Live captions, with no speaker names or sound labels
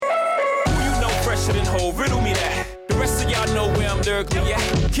hole, riddle me that. The rest of y'all know where I'm lyrically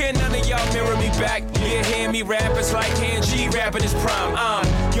at. Can none of y'all mirror me back? Yeah, hear me rap, it's like Han G rapping his prime.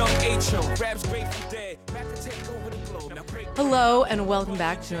 I'm Young H.O., rap's Grateful Dead. Back to take over the globe. Now break. Hello, and welcome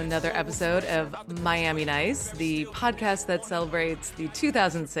back to another episode of Miami Nice, the podcast that celebrates the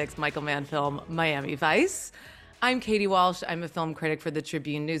 2006 Michael Mann film Miami Vice. I'm Katie Walsh. I'm a film critic for the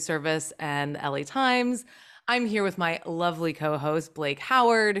Tribune News Service and the LA Times. I'm here with my lovely co-host, Blake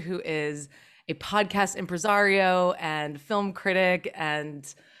Howard, who is a podcast impresario and film critic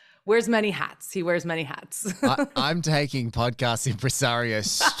and wears many hats. He wears many hats. I'm taking podcast impresario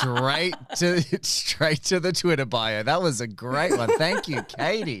straight to the Twitter bio. That was a great one. Thank you,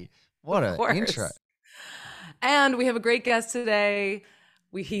 Katie. What an intro. And we have a great guest today.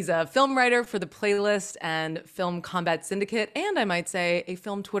 He's a film writer for The Playlist and Film Combat Syndicate, and I might say a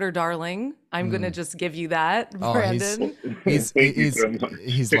film Twitter darling. I'm going to just give you that, Brandon.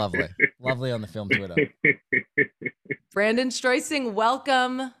 He's lovely. Lovely on the film Twitter. Brandon Streusing,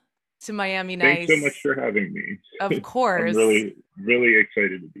 welcome to Miami Nice. Thanks so much for having me. Of course. I'm really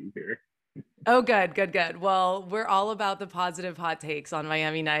excited to be here. Oh, good. Well, we're all about the positive hot takes on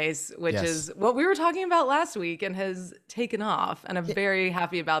Miami Nice, which is what we were talking about last week and has taken off. And I'm very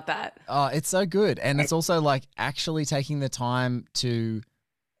happy about that. Oh, it's so good. And it's also like actually taking the time to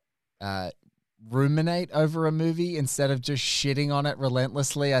ruminate over a movie instead of just shitting on it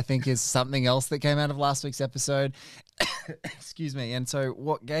relentlessly, I think is something else that came out of last week's episode. Excuse me. And so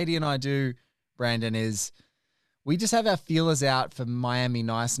what Katie and I do, Brandon, is we just have our feelers out for Miami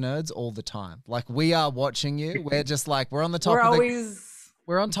Nice nerds all the time. Like, we are watching you. We're just like, we're on the top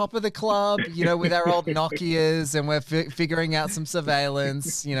we're on top of the club, you know, with our old Nokias, and we're figuring out some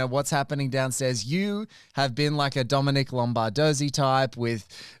surveillance, you know, what's happening downstairs. You have been like a Dominic Lombardozzi type with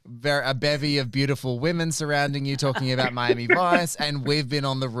a bevy of beautiful women surrounding you talking about Miami Vice, and we've been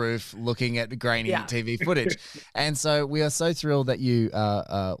on the roof looking at grainy TV footage. And so we are so thrilled that you,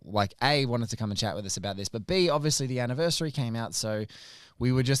 like, A, wanted to come and chat with us about this, but B, obviously the anniversary came out, so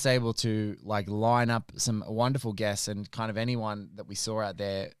we were just able to like line up some wonderful guests and kind of anyone that we saw out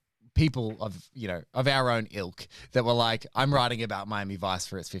there, people of, you know, of our own ilk that were like, I'm writing about Miami Vice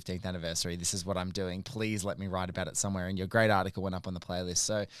for its 15th anniversary. This is what I'm doing. Please let me write about it somewhere. And your great article went up on the playlist.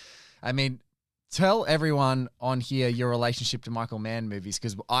 So, I mean, tell everyone on here your relationship to Michael Mann movies,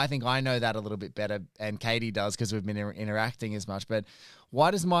 because I think I know that a little bit better, and Katie does because we've been interacting as much. But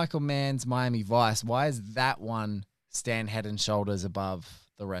why does Michael Mann's Miami Vice, why is that one stand head and shoulders above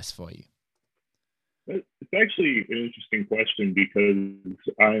the rest for you? It's actually an interesting question, because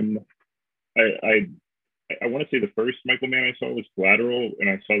I want to say the first Michael Mann I saw was Collateral, and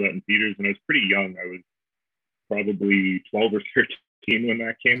I saw that in theaters, and I was pretty young. I was probably 12 or 13 when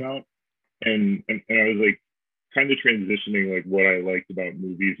that came out, and I was like kind of transitioning like what I liked about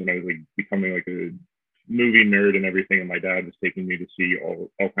movies, and I was like becoming like a movie nerd and everything, and my dad was taking me to see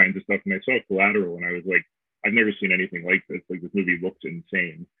all kinds of stuff, and I saw Collateral, and I was like, I've never seen anything like this. Like, this movie looked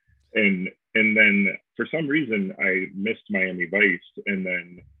insane. And then for some reason I missed Miami Vice. And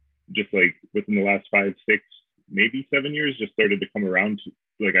then just like within the last 5, 6, maybe 7 years, just started to come around to,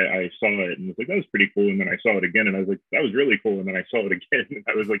 like, I saw it and was like, that was pretty cool. And then I saw it again and I was like, that was really cool. And then I saw it again and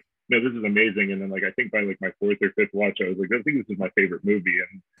I was like, no, this is amazing. And then like, I think by like my 4th or 5th watch, I was like, I think this is my favorite movie.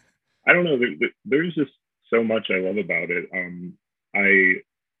 And I don't know, there's just so much I love about it.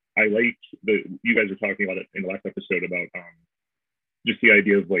 I like you guys were talking about it in the last episode about just the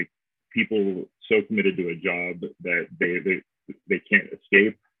idea of like people so committed to a job that they can't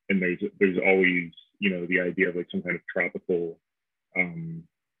escape, and there's always, you know, the idea of like some kind of tropical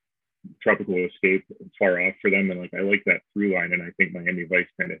escape far off for them, and like I like that through line, and I think Miami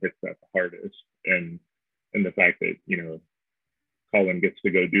Vice kind of hits that the hardest, and the fact that, you know, Colin gets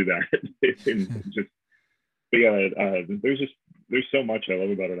to go do that and just. But yeah, there's so much I love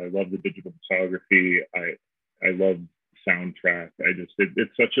about it. I love the digital photography. I love soundtrack.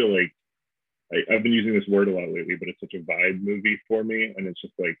 It's such a like, I've been using this word a lot lately, but it's such a vibe movie for me. And it's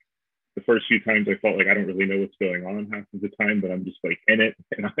just like the first few times I felt like I don't really know what's going on half of the time, but I'm just like in it,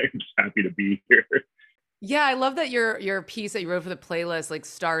 and I'm just happy to be here. Yeah, I love that your piece that you wrote for the playlist like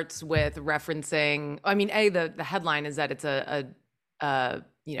starts with referencing. I mean, the headline is that it's a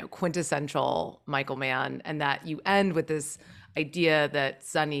you know, quintessential Michael Mann, and that you end with this idea that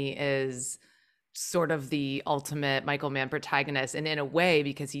Sonny is sort of the ultimate Michael Mann protagonist, and in a way,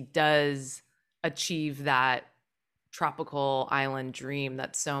 because he does achieve that tropical island dream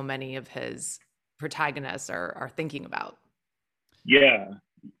that so many of his protagonists are thinking about. Yeah,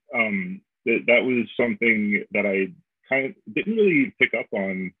 that was something that I kind of didn't really pick up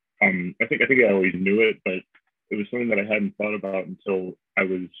on. I think I always knew it, but it was something that I hadn't thought about until I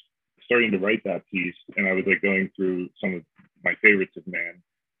was starting to write that piece, and I was like going through some of my favorites of Mann,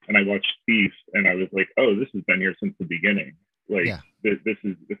 and I watched Thief, and I was like, oh, this has been here since the beginning. Like this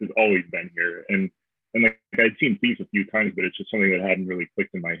has always been here, and like I'd seen Thief a few times, but it's just something that hadn't really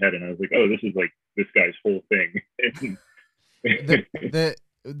clicked in my head, and I was like, oh, this is like this guy's whole thing.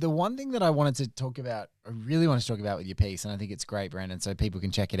 The one thing that I wanted to talk about, I really want to talk about with your piece, and I think it's great, Brandon, so people can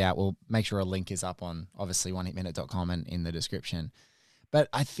check it out. We'll make sure a link is up on, obviously, onehitminute.com and in the description. But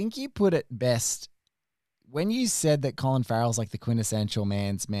I think you put it best when you said that Colin Farrell's like the quintessential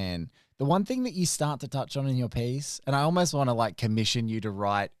man's man. The one thing that you start to touch on in your piece, and I almost want to like commission you to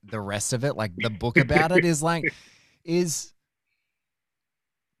write the rest of it, like the book about it, is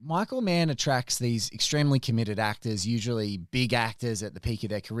Michael Mann attracts these extremely committed actors, usually big actors at the peak of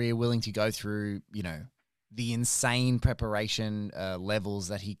their career, willing to go through, you know, the insane preparation levels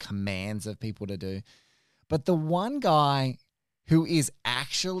that he commands of people to do. But the one guy who is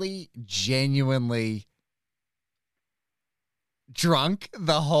actually genuinely drunk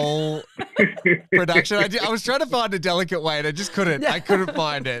the whole production. I was trying to find a delicate way and I just couldn't. I couldn't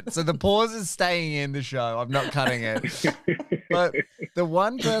find it. So the pause is staying in the show. I'm not cutting it. But the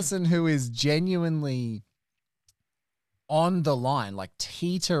one person who is genuinely on the line, like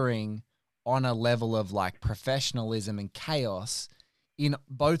teetering on a level of like professionalism and chaos in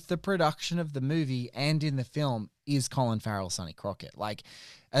both the production of the movie and in the film is Colin Farrell, Sonny Crockett. Like,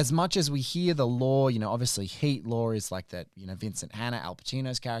 as much as we hear the lore, you know, obviously Heat lore is like that, you know, Vincent Hanna, Al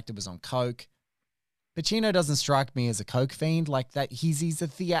Pacino's character was on coke. Pacino doesn't strike me as a coke fiend like that. He's a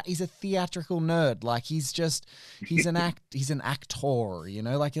theatrical nerd. Like he's an actor, you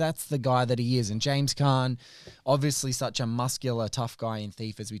know, like that's the guy that he is. And James Caan, obviously such a muscular, tough guy in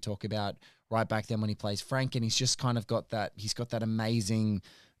Thief, as we talk about right back then when he plays Frank, and he's just kind of got that amazing,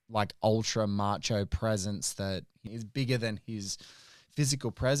 like ultra macho presence that is bigger than his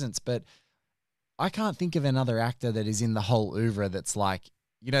physical presence. But I can't think of another actor that is in the whole oeuvre that's like,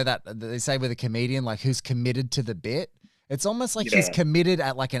 you know, that they say with a comedian, like who's committed to the bit. It's almost like he's committed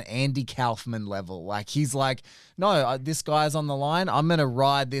at like an Andy Kaufman level. Like he's like, no, this guy's on the line. I'm going to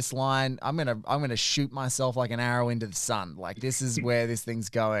ride this line. I'm going to shoot myself like an arrow into the sun. Like this is where this thing's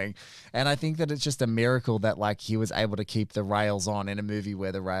going. And I think that it's just a miracle that like he was able to keep the rails on in a movie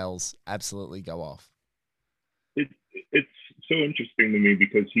where the rails absolutely go off. It's so interesting to me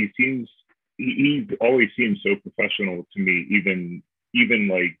because he always seems so professional to me, even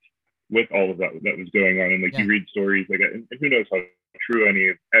like with all of that was going on, and like you read stories like, and who knows how true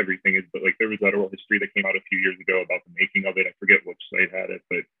everything is, but like there was that oral history that came out a few years ago about the making of it. I forget which site had it,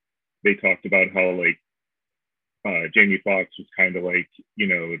 but they talked about how like Jamie Foxx was kind of like, you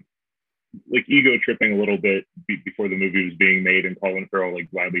know, like ego tripping a little bit before the movie was being made, and Colin Farrell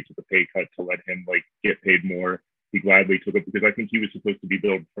like gladly took a pay cut to let him like get paid more. He gladly took it because I think he was supposed to be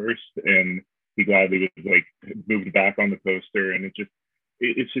billed first, and he gladly was like moved back on the poster, and it's just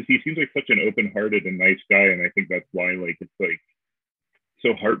he seems like such an open-hearted and nice guy, and I think that's why like it's like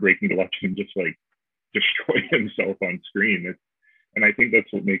so heartbreaking to watch him just like destroy himself on screen. And I think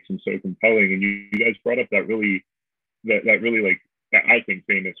that's what makes him so compelling. And you guys brought up that really like that I think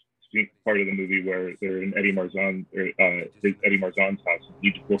famous part of the movie where they're in Eddie Marsan's house, and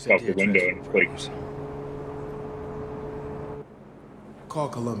he just looks out the window and it's like, call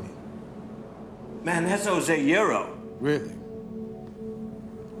Columbia. Man, that's Jose Euro. Really?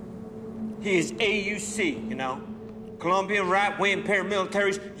 He is AUC, you know, Colombian right-wing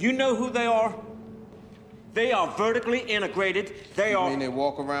paramilitaries. You know who they are? They are vertically integrated. You mean they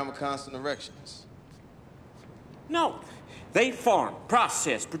walk around with constant erections? No, they farm,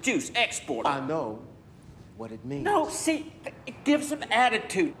 process, produce, export. I know what it means. No, see, it gives them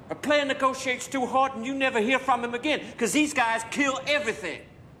attitude. A player negotiates too hard and you never hear from him again, because these guys kill everything.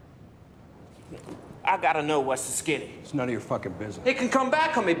 I gotta know what's the skinny. It's none of your fucking business. It can come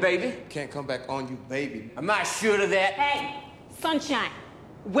back on me, baby. Can't come back on you, baby. Am I sure of that? Hey, Sunshine,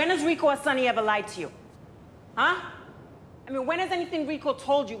 when has Rico or Sonny ever lied to you? Huh? I mean, when has anything Rico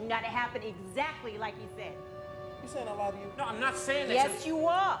told you not to happen exactly like he said? You saying I lied to you? No, I'm not saying that. Yes, you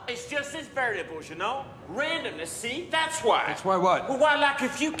are. It's just this variables, you know? Randomness, see? That's why. That's why what? Well, why, like,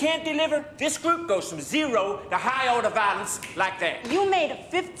 if you can't deliver, this group goes from 0 to high order violence like that. You made a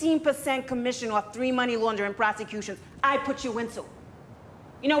 15% commission off 3 money laundering prosecutions I put you into.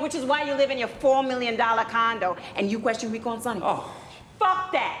 You know, which is why you live in your $4 million condo and you question Rico and Sonny. Oh.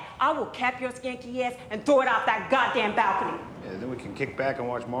 Fuck that. I will cap your skanky ass and throw it off that goddamn balcony. Yeah, then we can kick back and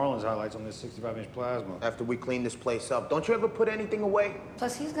watch Marlins highlights on this 65-inch plasma. After we clean this place up, don't you ever put anything away?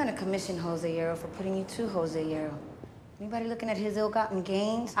 Plus, he's gonna commission Jose Euro for putting you to Jose Euro. Anybody looking at his ill-gotten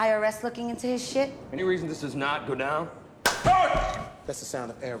gains? IRS looking into his shit? Any reason this does not go down? That's the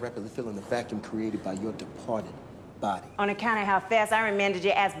sound of air rapidly filling the vacuum created by your departed body. On account of how fast I remanded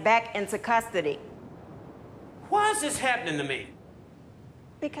your ass back into custody. Why is this happening to me?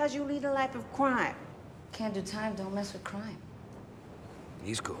 Because you lead a life of crime. Can't do time, don't mess with crime.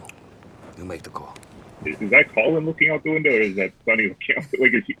 He's cool. You make the call. Is that Colin looking out the window, or is that Sonny looking out?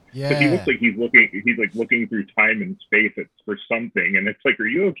 Like, is he? Because he looks like he's looking. He's like looking through time and space for something, and it's like, are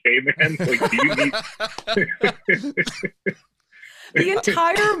you okay, man? Like, do you need? The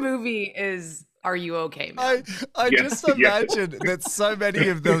entire movie is, are you okay, man? I just imagine that so many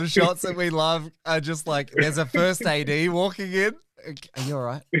of the shots that we love are just like, there's a first AD walking in. Are you all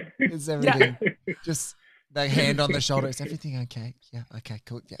right? Is everything just the hand on the shoulder? Is everything okay? Yeah. Okay.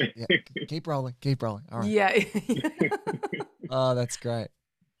 Cool. Yeah. Keep rolling. All right. Yeah. Oh, that's great.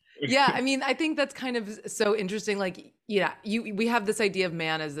 Yeah, I mean, I think that's kind of so interesting. Like, yeah, we have this idea of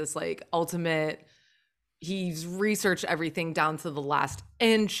man as this like ultimate. He's researched everything down to the last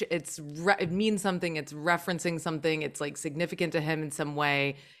inch. It means something. It's referencing something. It's like significant to him in some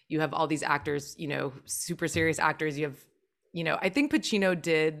way. You have all these actors, you know, super serious actors. You have, you know, I think Pacino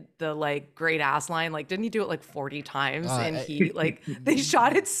did the like great ass line. Like, didn't he do it like 40 times? And he like, they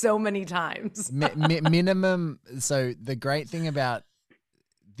shot it so many times. Minimum. So the great thing about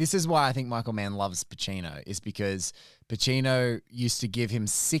this is why I think Michael Mann loves Pacino, is because Pacino used to give him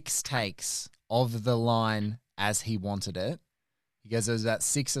 6 takes of the line as he wanted it. He goes, there was about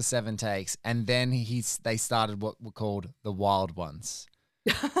 6 or 7 takes, and then they started what were called the wild ones.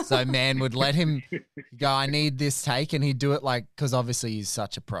 So Mann would let him go, I need this take, and he'd do it like, because obviously he's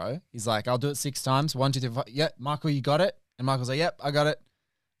such a pro. He's like, I'll do it 6 times. 1, 2, 3, 4. Yeah, Michael, you got it? And Michael's like, yep, I got it.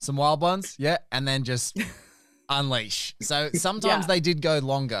 Some wild ones, yeah, and then just unleash. So sometimes they did go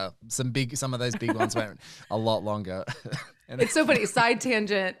longer. Some of those big ones went a lot longer. It's so funny. Side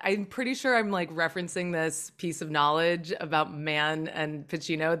tangent. I'm pretty sure I'm like referencing this piece of knowledge about Mann and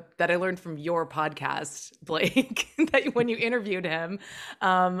Pacino that I learned from your podcast, Blake, that when you interviewed him,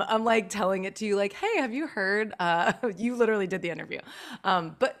 I'm like telling it to you like, hey, have you heard? You literally did the interview.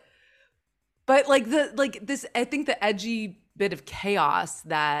 But like this, I think the edgy bit of chaos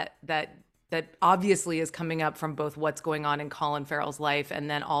that obviously is coming up from both what's going on in Colin Farrell's life and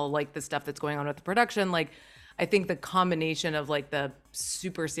then all like the stuff that's going on with the production, like, I think the combination of like the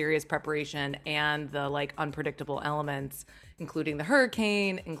super serious preparation and the like unpredictable elements, including the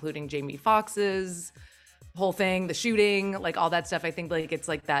hurricane, including Jamie Foxx's whole thing, the shooting, like all that stuff. I think like it's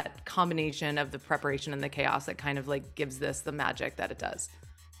like that combination of the preparation and the chaos that kind of like gives this the magic that it does.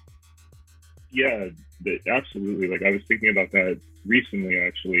 Yeah, absolutely. Like I was thinking about that recently,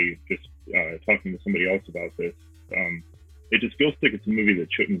 actually, just talking to somebody else about this. It just feels like it's a movie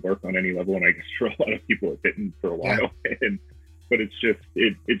that shouldn't work on any level, and I guess for a lot of people it didn't for a while. Yeah. But it's just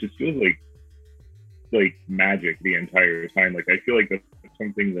it just feels like magic the entire time. Like I feel like that's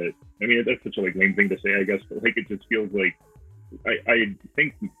something that, I mean, that's such a like lame thing to say, I guess, but like it just feels like I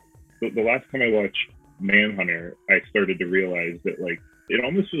think the last time I watched Manhunter, I started to realize that like it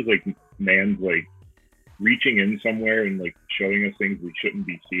almost was like Mann's like reaching in somewhere and like showing us things we shouldn't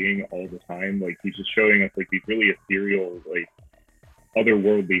be seeing all the time. Like he's just showing us like these really ethereal, like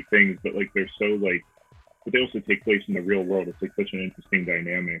otherworldly things, but like they're so like, but they also take place in the real world. It's like such an interesting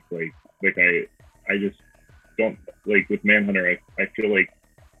dynamic. Like I just don't like with Manhunter. I feel like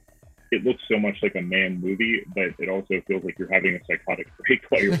it looks so much like a Mann movie, but it also feels like you're having a psychotic break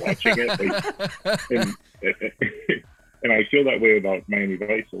while you're watching it. Like, and I feel that way about Miami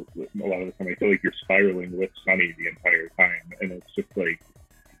Vice a lot of the time. I feel like you're spiraling with Sonny the entire time, and it's just like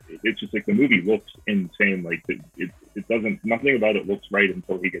the movie looks insane. Like it doesn't, nothing about it looks right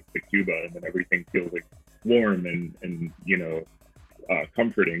until he gets to Cuba, and then everything feels like warm and you know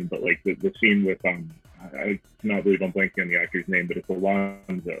comforting. But like the scene with I cannot believe I'm blanking on the actor's name, but it's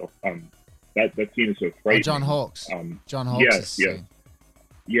Alonzo. That scene is so frightening. John Hawkes. John Hawkes. Yes.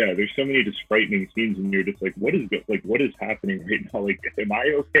 Yeah, there's so many just frightening scenes, and you're just like, what is happening right now? Like, am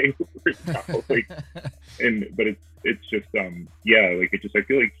I okay right now? Like, but it's just like it just, I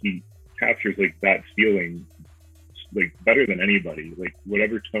feel like he captures like that feeling like better than anybody. Like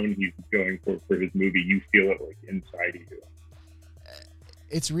whatever tone he's going for his movie, you feel it like inside of you.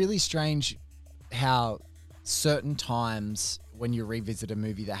 It's really strange how certain times when you revisit a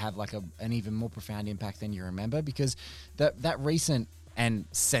movie that have like an even more profound impact than you remember, because that recent and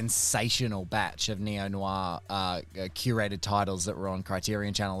sensational batch of neo-noir curated titles that were on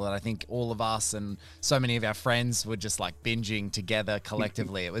Criterion Channel that I think all of us and so many of our friends were just like binging together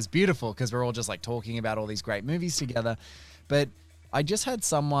collectively. It was beautiful because we're all just like talking about all these great movies together. But I just had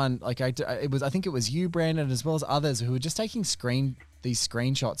someone like I think it was you, Brandon, as well as others who were just taking these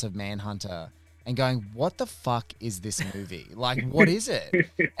screenshots of Manhunter and going, what the fuck is this movie? Like, what is it?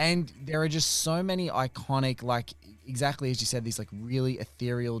 And there are just so many iconic, like, exactly as you said, these like really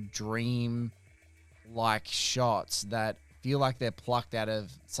ethereal dream like shots that feel like they're plucked out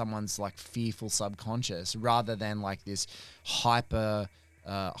of someone's like fearful subconscious rather than like this hyper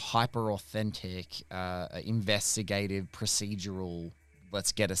authentic, investigative, procedural,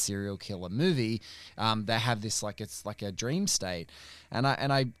 let's get a serial killer movie. They have this like, it's like a dream state. And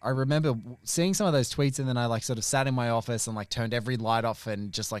I remember seeing some of those tweets, and then I like sort of sat in my office and like turned every light off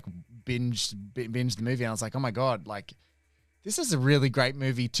and just like binged the movie. And I was like, oh my God, like this is a really great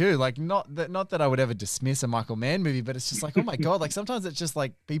movie too. Like not that I would ever dismiss a Michael Mann movie, but it's just like, oh my God, like sometimes it's just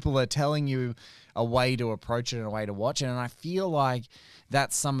like people are telling you a way to approach it and a way to watch it. And I feel like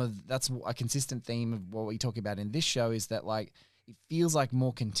that's a consistent theme of what we talk about in this show, is that like, it feels like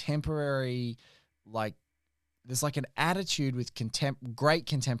more contemporary, like there's like an attitude with great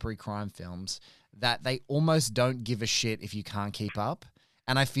contemporary crime films that they almost don't give a shit if you can't keep up.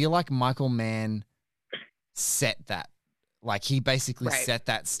 And I feel like Michael Mann set that. Like he basically set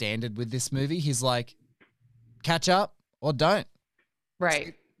that standard with this movie. He's like, catch up or don't.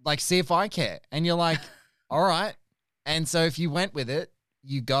 Right. Like, see if I care. And you're like, all right. And so if you went with it,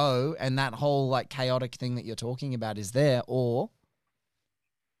 you go, and that whole like chaotic thing that you're talking about is there, or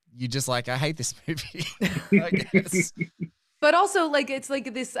you just like, I hate this movie, I guess. But also like, it's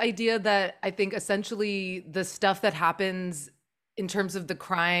like this idea that I think essentially the stuff that happens in terms of the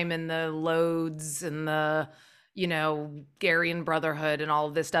crime and the loads and the, you know, Garian Brotherhood and all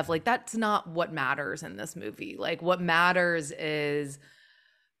of this stuff, like that's not what matters in this movie. Like what matters is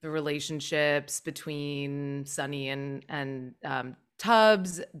the relationships between Sonny and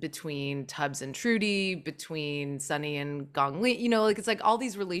Tubbs, between Tubbs and Trudy, between Sonny and Gong Li, you know, like it's like all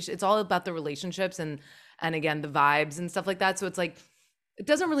these it's all about the relationships and again, the vibes and stuff like that. So it's like, it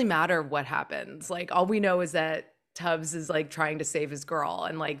doesn't really matter what happens. Like all we know is that Tubbs is like trying to save his girl.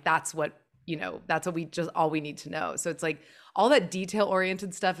 And like, that's what, you know, that's what all we need to know. So it's like all that detail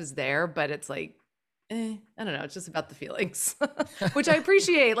oriented stuff is there, but it's like, I don't know. It's just about the feelings, which I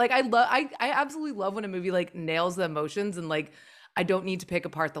appreciate. Like I absolutely love when a movie like nails the emotions and like, I don't need to pick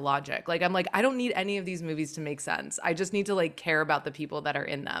apart the logic. Like, I'm like, I don't need any of these movies to make sense. I just need to like care about the people that are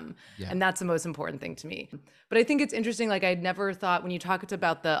in them. Yeah. And that's the most important thing to me. But I think it's interesting. Like I'd never thought when you talked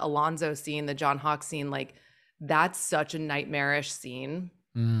about the Alonzo scene, the John Hawkes scene, like that's such a nightmarish scene.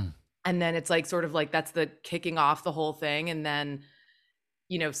 Mm. And then it's like, sort of like, that's the kicking off the whole thing. And then,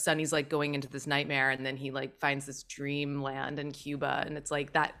 you know, Sonny's like going into this nightmare and then he like finds this dreamland in Cuba. And it's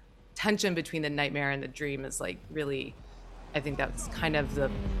like that tension between the nightmare and the dream is like really, I think that's kind of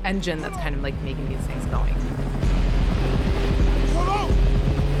the engine that's kind of like making these things going.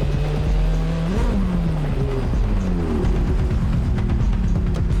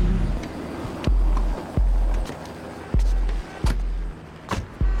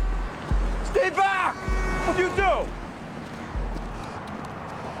 Stay back! What'd you do?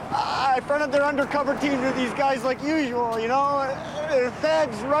 I fronted their undercover team to these guys like usual, you know? They're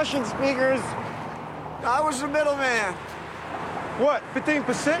feds, Russian speakers. I was the middleman. What,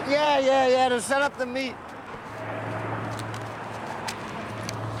 15%? Yeah, to set up the meet.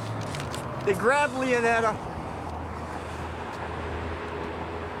 They grabbed Leonetta.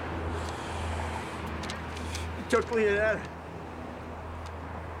 He took Leonetta.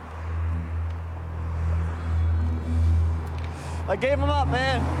 I gave him up,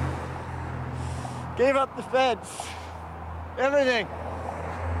 man. Gave up the feds. Everything.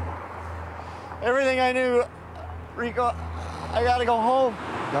 Everything I knew. Rico, I gotta go home.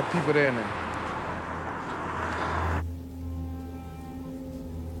 Got people there now.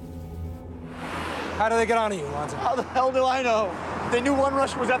 How do they get onto you, Lonzo? How the hell do I know? They knew One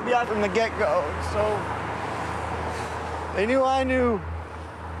Rush was FBI from the get-go, so they knew I knew.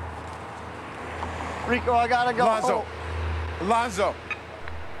 Rico, I gotta go home. Lonzo.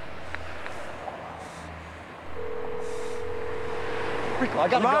 Rico, I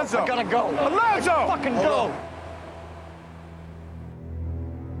gotta Lonzo. go. I gotta go. Lonzo! Fucking go.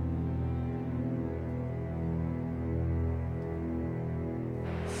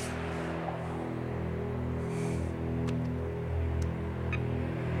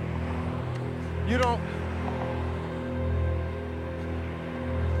 You don't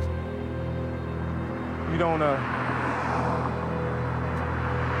need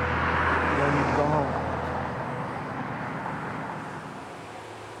to go home.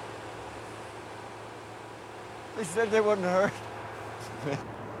 They said they wouldn't hurt.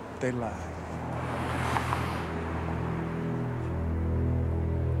 They lied.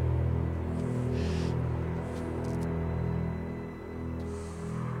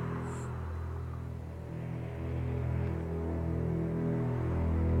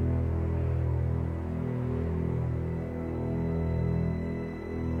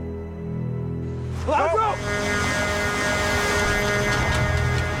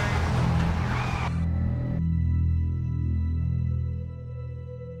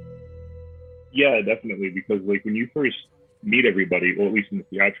 Yeah, definitely. Because like when you first meet everybody, well, at least in the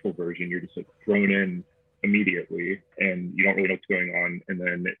theatrical version, you're just like thrown in immediately, and you don't really know what's going on. And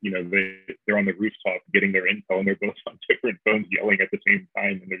then they're on the rooftop getting their intel, and they're both on different phones yelling at the same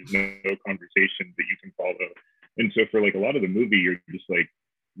time, and there's no conversation that you can follow. And so for like a lot of the movie, you're just like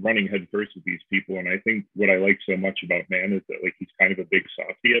running headfirst with these people. And I think what I like so much about Man is that like he's kind of a big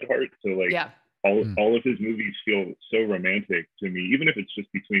softie at heart. So like all of his movies feel so romantic to me, even if it's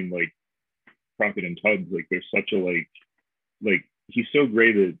just between like Crockett and Tubbs. Like there's such a like he's so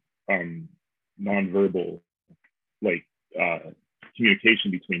great at nonverbal like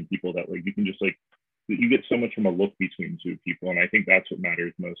communication between people that like you can just like you get so much from a look between two people. And I think that's what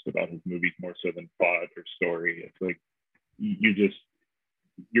matters most about his movies, more so than plot or story. It's like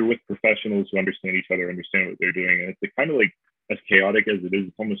you're with professionals who understand each other, understand what they're doing, and it's like, kind of like as chaotic as it is,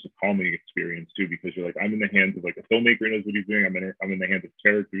 it's almost a calming experience too, because you're like, I'm in the hands of like a filmmaker who knows what he's doing. I'm in the hands of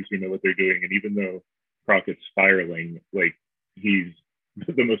characters who know what they're doing. And even though Crockett's spiraling, like he's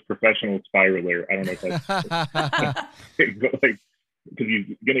the most professional spiraler. I don't know if that's but like, because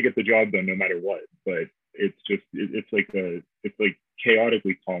he's gonna get the job done no matter what. But it's just it's like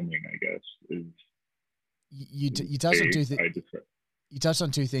chaotically calming, I guess. You touched on two things. You touched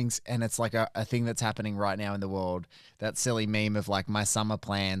on two things, and it's like a thing that's happening right now in the world. That silly meme of like my summer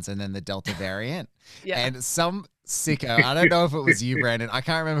plans and then the Delta variant. Yeah. And some sicko, I don't know if it was you, Brandon, I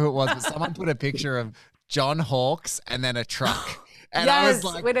can't remember who it was, but someone put a picture of John Hawkes and then a truck. And yes. I was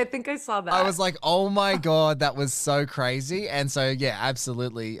like, wait, I think I saw that. I was like, oh my God, that was so crazy. And so, yeah,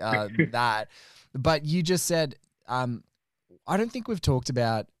 absolutely that. But you just said, I don't think we've talked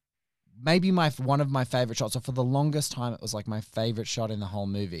about maybe one of my favorite shots, or for the longest time, it was like my favorite shot in the whole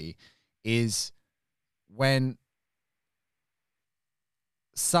movie, is when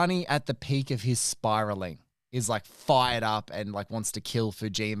Sonny at the peak of his spiraling is like fired up and like wants to kill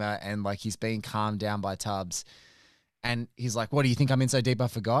Fujima, and like he's being calmed down by Tubbs. And he's like, what, do you think I'm in so deep I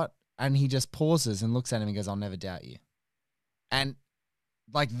forgot? And he just pauses and looks at him and goes, I'll never doubt you. And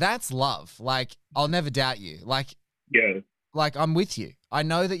like, that's love. Like, I'll never doubt you. Like, yeah. Like, I'm with you. I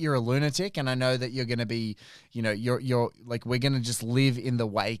know that you're a lunatic, and I know that you're going to be, you're like, we're going to just live in the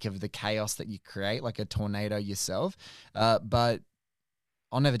wake of the chaos that you create, like a tornado yourself. But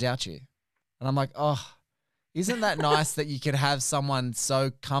I'll never doubt you. And I'm like, oh, isn't that nice that you can have someone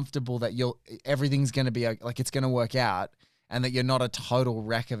so comfortable that everything's going to be like, it's going to work out, and that you're not a total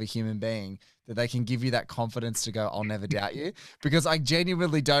wreck of a human being, that they can give you that confidence to go, I'll never doubt you. Because I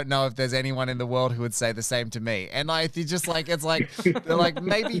genuinely don't know if there's anyone in the world who would say the same to me. And it's just like, it's like, they're like,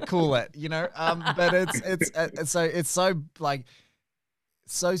 maybe cool it, but it's so like,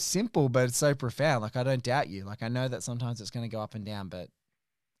 so simple, but it's so profound. Like, I don't doubt you. Like, I know that sometimes it's going to go up and down, but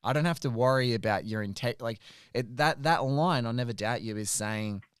I don't have to worry about your intent. Like that line, I'll never doubt you, is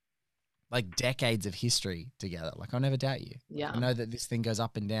saying like decades of history together. Like, I'll never doubt you. Yeah. I know that this thing goes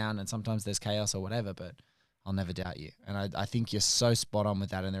up and down, and sometimes there's chaos or whatever, but I'll never doubt you. And I think you're so spot on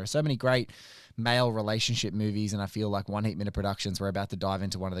with that. And there are so many great male relationship movies, and I feel like One Heat Minute Productions, we're about to dive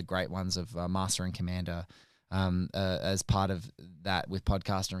into one of the great ones of Master and Commander as part of that with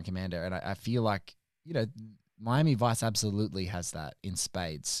Podcaster and Commander. And I feel like, Miami Vice absolutely has that in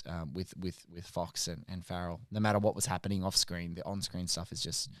spades with Fox and Farrell. No matter what was happening off screen, the on screen stuff is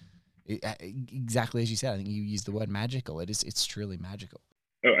just exactly as you said. I think you used the word magical. It's truly magical.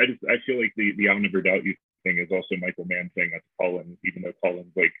 Oh, I feel like the I'll never doubt you thing is also Michael Mann saying that to Colin, even though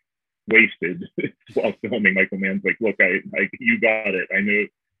Colin's like wasted while filming. Michael Mann's like, look, you got it. I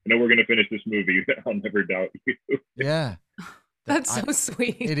know we're gonna finish this movie. I'll never doubt you. Yeah, that's so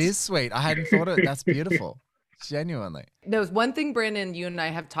sweet. It is sweet. I hadn't thought of it. That's beautiful. Genuinely. No, one thing, Brandon, you and I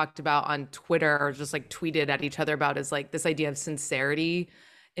have talked about on Twitter, or just like tweeted at each other about, is like this idea of sincerity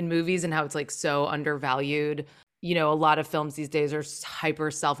in movies and how it's like so undervalued. A lot of films these days are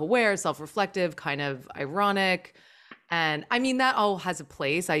hyper self-aware, self-reflective, kind of ironic. And I mean, that all has a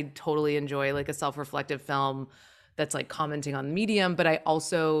place. I totally enjoy like a self-reflective film that's like commenting on the medium, but I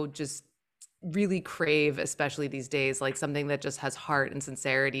also just really crave, especially these days, like something that just has heart and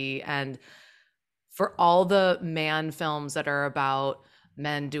sincerity. And for all the man films that are about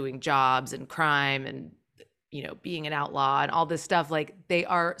men doing jobs and crime and, being an outlaw and all this stuff, like they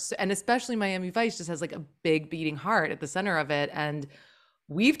are, and especially Miami Vice just has like a big beating heart at the center of it. And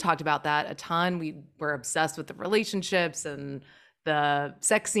we've talked about that a ton. We're obsessed with the relationships and the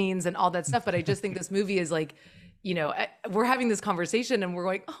sex scenes and all that stuff. But I just think this movie is like, we're having this conversation and we're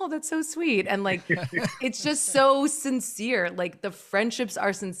like, oh, that's so sweet. And like, it's just so sincere. Like the friendships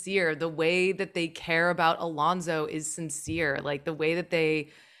are sincere. The way that they care about Alonzo is sincere. Like the way that they,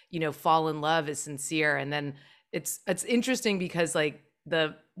 fall in love is sincere. And then it's interesting because like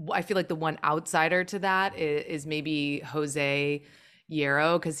I feel like the one outsider to that is maybe Jose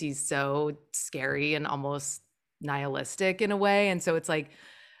Hierro, because he's so scary and almost nihilistic in a way. And so it's like,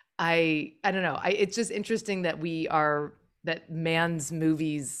 I don't know. It's just interesting that that Mann's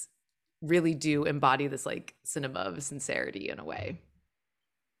movies really do embody this like cinema of sincerity in a way.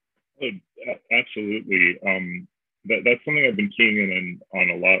 Oh, absolutely. That's something I've been keying in on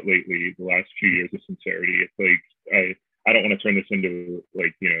a lot lately, the last few years, of sincerity. It's like, I don't want to turn this into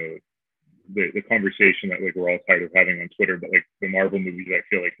like, you know, the conversation that like we're all tired of having on Twitter, but like the Marvel movies, I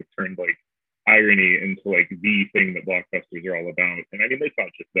feel like have turned like irony into like the thing that blockbusters are all about. And I mean, it's not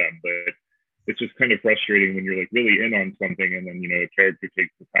just them, but it's just kind of frustrating when you're like really in on something and then, you know, a character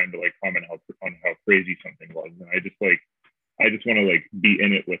takes the time to like comment on how crazy something was. And I just want to like be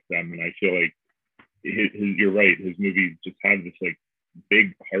in it with them. And I feel like you're right, his movies just have this like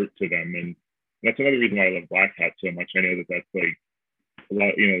big heart to them. And that's another reason why I love Black Hat so much. I know that that's like a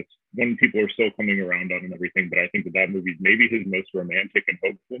lot, you know, it's one people are still coming around on and everything, but I think that movie is maybe his most romantic and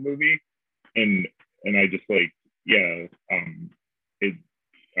hopeful movie. And I just like, yeah,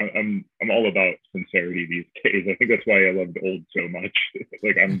 I'm all about sincerity these days. I think that's why I loved Old so much.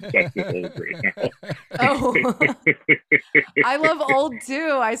 Like I'm obsessed with Old right now. Oh, I love Old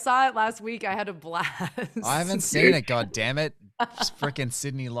too. I saw it last week. I had a blast. I haven't seen it. God damn it! Freaking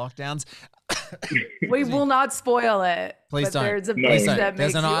Sydney lockdowns. We will not spoil it. Please but don't. There's a Please beach don't. that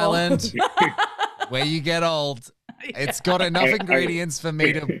There's makes an you island old. where you get old. It's got enough ingredients for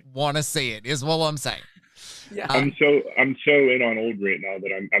me to want to see it. Is what I'm saying. Yeah. I'm so in on Old right now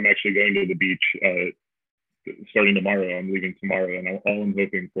that I'm actually going to the beach starting tomorrow. I'm leaving tomorrow, and all I'm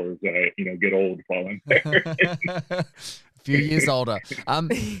hoping for is that I, you know, get old while I'm there. A few years older. I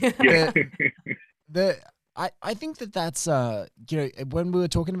think that's you know, when we were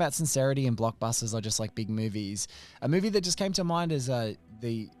talking about sincerity and blockbusters or just like big movies, a movie that just came to mind is the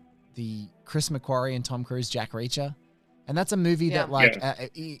Chris McQuarrie and Tom Cruise Jack Reacher, and that's a movie that like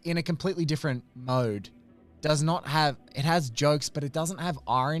in a completely different mode does not have, it has jokes, but it doesn't have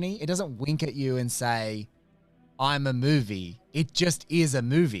irony. It doesn't wink at you and say, I'm a movie. It just is a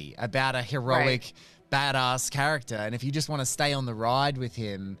movie about a heroic, badass character. And if you just want to stay on the ride with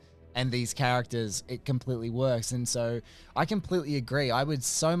him and these characters, it completely works. And so I completely agree. I would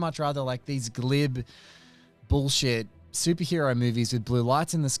so much rather like these glib bullshit superhero movies with blue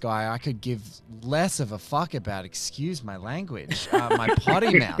lights in the sky. I could give less of a fuck about, excuse my language, my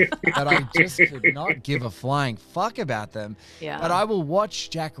potty mouth, that I just could not give a flying fuck about them. Yeah. But I will watch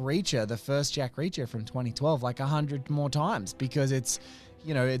Jack Reacher, the first Jack Reacher from 2012, like 100 more times, because it's,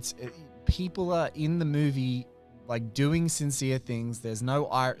 you know, people are in the movie like doing sincere things. There's no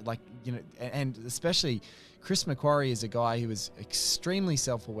like, you know, and especially Chris McQuarrie is a guy who is extremely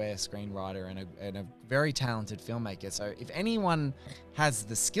self-aware screenwriter and a very talented filmmaker. So if anyone has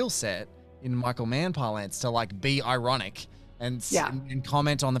the skill set in Michael Mann parlance to like be ironic and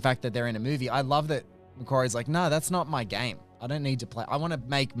comment on the fact that they're in a movie, I love that McQuarrie's like, no, that's not my game. I don't need to play. I want to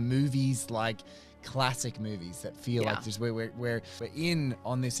make movies like classic movies that feel like just we're in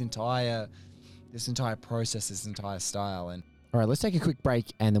on this entire process, this entire style. And all right, let's take a quick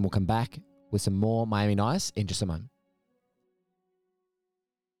break and then we'll come back with some more Miami Nice in just a moment.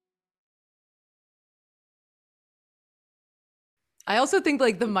 I also think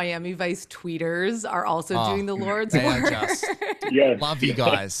like the Miami Vice tweeters are also doing the Lord's work. Love you guys. Because love you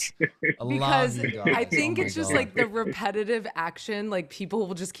guys. I think Oh it's my just God. like the repetitive action, like people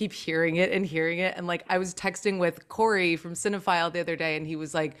will just keep hearing it. And like I was texting with Corey from Cinephile the other day and he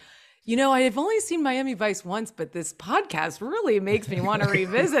was like, you know, I have only seen Miami Vice once, but this podcast really makes me want to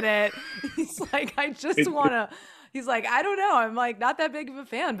revisit it. He's like, I just want to. He's like, I don't know. I'm like not that big of a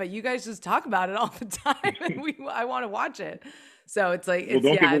fan, but you guys just talk about it all the time, and I want to watch it. So it's like,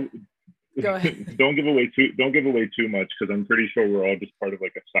 go ahead. Don't give away too much, because I'm pretty sure we're all just part of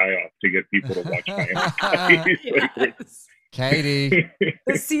like a psyop to get people to watch Miami. Yes. Katie.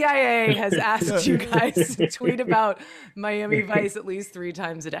 The CIA has asked you guys to tweet about Miami Vice at least 3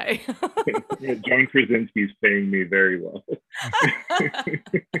 times a day. John Krasinski's paying me very well.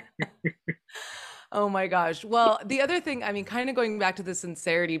 Oh my gosh. Well, the other thing, I mean, kind of going back to the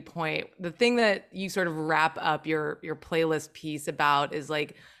sincerity point, the thing that you sort of wrap up your playlist piece about is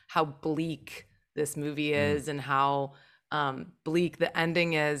like how bleak this movie is and how bleak the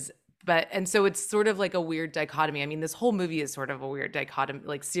ending is. And so it's sort of like a weird dichotomy. I mean, this whole movie is sort of a weird dichotomy,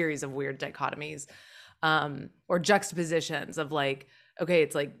 like series of weird dichotomies or juxtapositions of like, okay,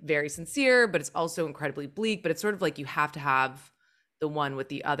 it's like very sincere, but it's also incredibly bleak, but it's sort of like you have to have the one with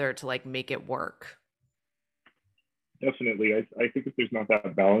the other to like make it work. Definitely. I think if there's not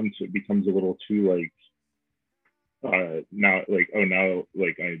that balance, it becomes a little too like, now like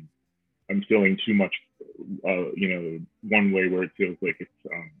I'm feeling too much, one way where it feels like it's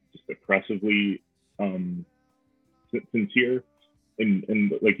just oppressively sincere,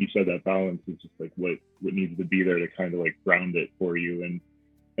 and like you said, that balance is just like what needs to be there to kind of like ground it for you. And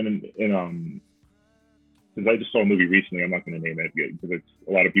because I just saw a movie recently, I'm not going to name it because it's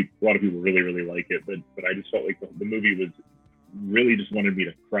a lot of people really like it, but I just felt like the movie was really just wanted me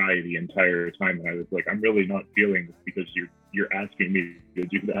to cry the entire time, and I was like, I'm really not feeling this because you're asking me to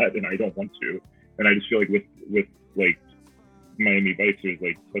do that, and I don't want to. And I just feel like with like Miami Vice, there's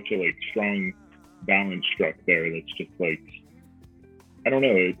like such a like strong balance struck there that's just like, I don't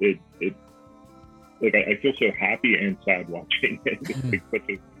know, it like I feel so happy and sad watching it.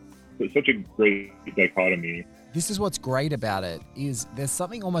 It's such a great dichotomy. This is what's great about it, is there's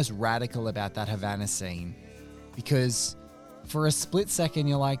something almost radical about that Havana scene, because for a split second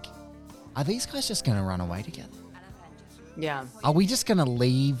you're like, are these guys just going to run away together? Yeah. Are we just going to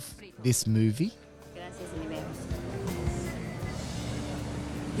leave this movie?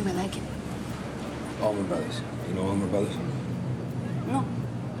 You will like it. Allman Brothers. You know Allman Brothers? No.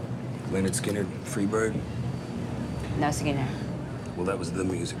 Leonard Skinner, Freebird? No, Skinner. Well, that was the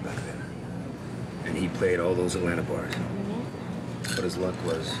music back then. And he played all those Atlanta bars. But his luck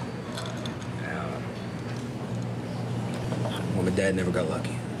was, well, my dad never got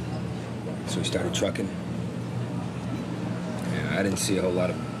lucky. So he started trucking. Yeah, I didn't see a whole lot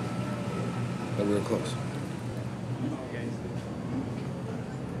of him. But we were close.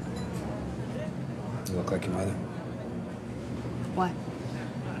 You look like your mother. What?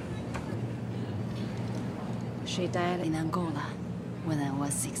 She died in Angola when I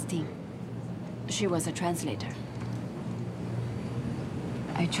was 16. She was a translator.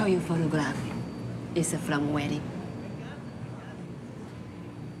 I show you photograph. It's from wedding.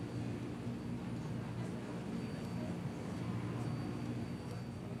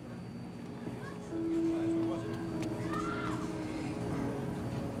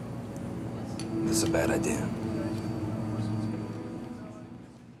 This is a bad idea.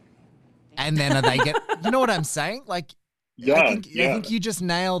 And then they get, you know what I'm saying? Like, I think you just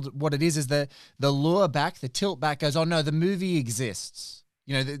nailed what it is the lure back, the tilt back goes, oh no, the movie exists.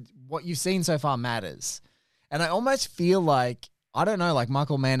 You know, what you've seen so far matters. And I almost feel like, I don't know, like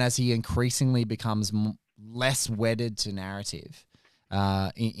Michael Mann, as he increasingly becomes less wedded to narrative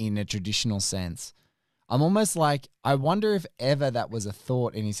in a traditional sense, I'm almost like, I wonder if ever that was a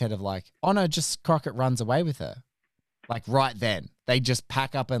thought in his head of like, oh no, just Crockett runs away with her. Like right then. They just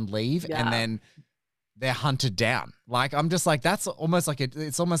pack up and leave, and then they're hunted down. Like, I'm just like, that's almost like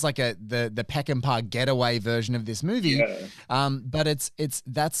it's almost like the Peckinpah getaway version of this movie. Yeah. But it's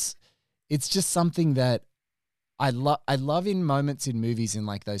just something that I love in moments in movies, in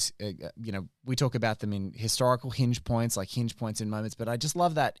like those, we talk about them in historical hinge points, like hinge points in moments, but I just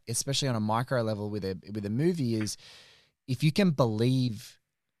love that, especially on a micro level with a movie, is if you can believe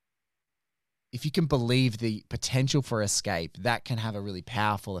the potential for escape, that can have a really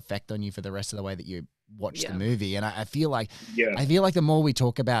powerful effect on you for the rest of the way that you watch the movie. And I feel like the more we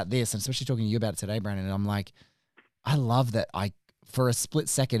talk about this, and especially talking to you about it today, Brandon, I'm like, I love that for a split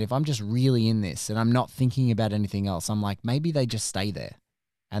second, if I'm just really in this and I'm not thinking about anything else, I'm like, maybe they just stay there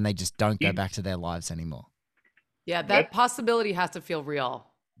and they just don't go back to their lives anymore. Yeah, that possibility has to feel real.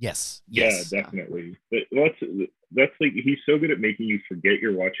 Yes. Yeah, definitely. That's like, he's so good at making you forget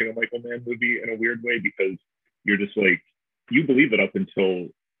you're watching a Michael Mann movie in a weird way, because you're just like, you believe it up until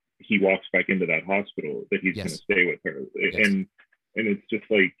he walks back into that hospital that he's going to stay with her. And it's just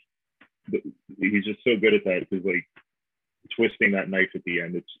like, he's just so good at that, because like twisting that knife at the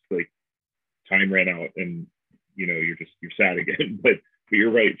end, it's just like time ran out and you're sad again. But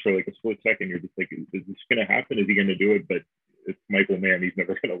you're right, for like a split second, you're just like, is this going to happen? Is he going to do it? But it's Michael Mann. He's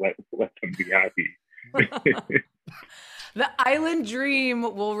never going to let them be happy. The Island Dream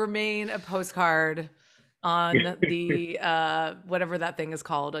will remain a postcard on the whatever that thing is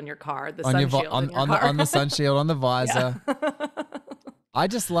called on your car, the sun shield on the sun shield, on the visor. Yeah. I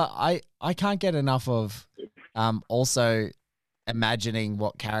just love. I can't get enough of also imagining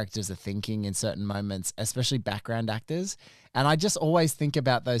what characters are thinking in certain moments, especially background actors. And I just always think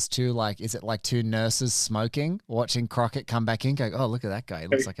about those two, like, is it like two nurses smoking, watching Crockett come back in, going, oh, look at that guy. He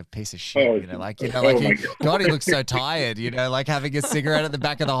looks like a piece of shit. God, he looks so tired, like having a cigarette at the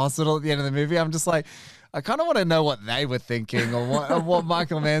back of the hospital at the end of the movie. I'm just like, I kind of want to know what they were thinking, or what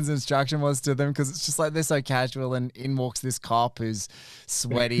Michael Mann's instruction was to them, because it's just like they're so casual, and in walks this cop who's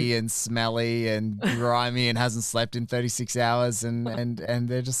sweaty and smelly and grimy and hasn't slept in 36 hours, and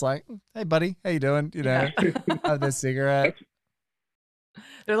they're just like, hey, buddy, how you doing? Have their cigarette.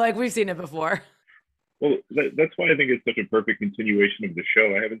 They're like, we've seen it before. Well, that's why I think it's such a perfect continuation of the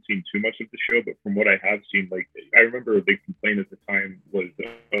show. I haven't seen too much of the show, but from what I have seen, like I remember a big complaint at the time was,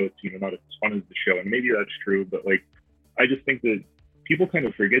 oh, it's not as fun as the show, and maybe that's true. But like, I just think that people kind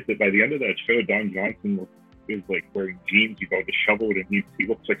of forget that by the end of that show, Don Johnson is like wearing jeans, he's all disheveled, and he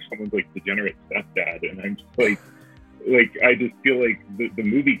looks like someone's like degenerate stepdad, and I'm just like I just feel like the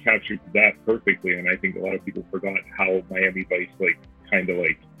movie captured that perfectly, and I think a lot of people forgot how Miami Vice like kind of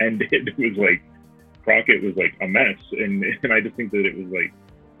like ended. It was like Crockett was like a mess, and I just think that it was like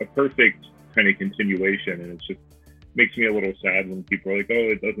a perfect kind of continuation, and it just makes me a little sad when people are like,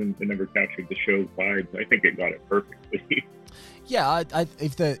 oh, it never captured the show's vibes. I think it got it perfectly. Yeah,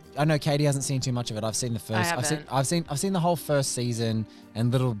 I know Katie hasn't seen too much of it. I've seen the first. I've seen the whole first season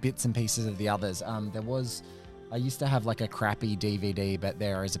and little bits and pieces of the others. I used to have like a crappy DVD, but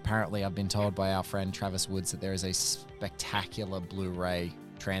there is apparently, I've been told by our friend Travis Woods, that there is a spectacular Blu-ray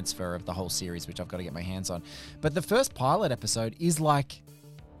transfer of the whole series, which I've got to get my hands on. But the first pilot episode is like,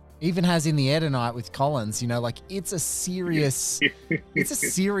 even has In the Air Tonight with Collins, you know, like it's a seriously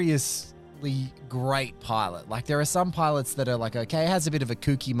great pilot. Like there are some pilots that are like, okay, it has a bit of a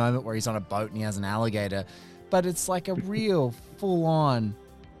kooky moment where he's on a boat and he has an alligator, but it's like a real full-on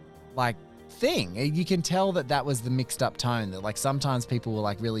like thing. You can tell that was the mixed up tone, that like sometimes people were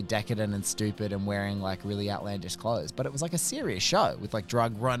like really decadent and stupid and wearing like really outlandish clothes, but it was like a serious show with like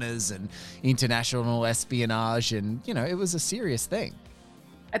drug runners and international espionage, and you know, it was a serious thing.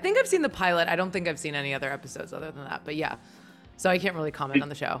 I think I've seen the pilot. I don't think I've seen any other episodes other than that, but yeah. So I can't really comment on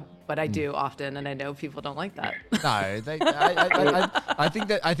the show, but I do often, and I know people don't like that. No, I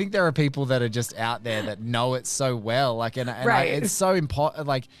think there are people that are just out there that know it so well, like, it's so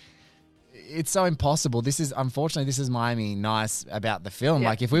it's so impossible. Unfortunately, this is Miami Nice about the film. Yeah.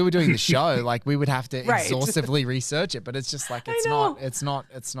 Like if we were doing the show, like we would have to exhaustively research it, but it's just like, it's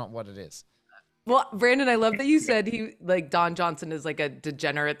not what it is. Well, Brandon, I love that you said Don Johnson is like a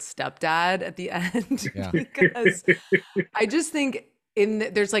degenerate stepdad at the end. Yeah. Because I just think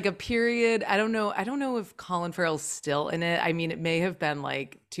there's like a period, I don't know if Colin Farrell's still in it. I mean, it may have been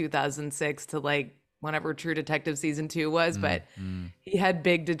like 2006 to like whenever True Detective season 2 was, but he had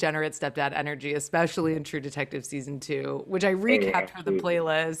big degenerate stepdad energy, especially in True Detective season 2, which I recapped for the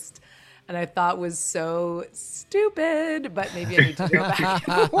playlist. And I thought was so stupid, but maybe I need to go back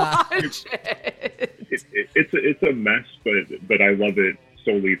and watch it. It's a mess, but I love it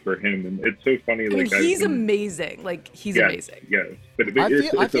solely for him, and it's so funny. Like he's amazing. Like he's amazing. Yeah, but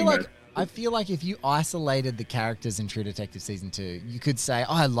I feel like if you isolated the characters in True Detective season 2, you could say,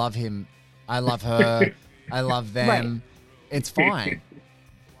 "Oh, I love him, I love her, I love them." Right. It's fine,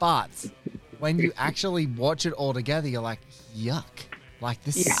 but when you actually watch it all together, you're like, "Yuck." Like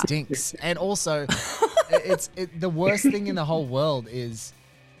this stinks. And also the worst thing in the whole world is,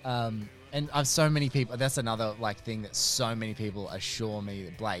 and I've so many people, that's another like thing that so many people assure me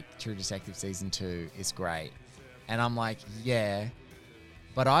that Blake, True Detective season 2 is great. And I'm like, yeah,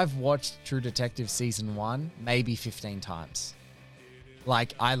 but I've watched True Detective season 1 maybe 15 times.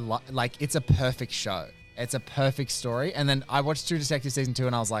 Like it's a perfect show. It's a perfect story. And then I watched True Detective season 2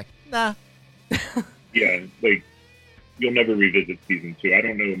 and I was like, nah. Yeah, like, you'll never revisit season 2. I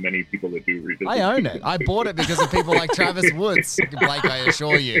don't know many people that do revisit. I own it. I bought it because of people like Travis Woods. Blake, I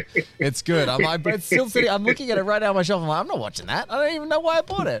assure you, it's good. It's still sitting. I'm looking at it right now on my shelf. I'm like, I'm not watching that. I don't even know why I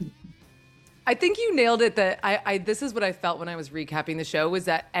bought it. I think you nailed it. That this is what I felt when I was recapping the show, was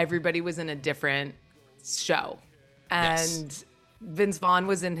that everybody was in a different show, and Vince Vaughn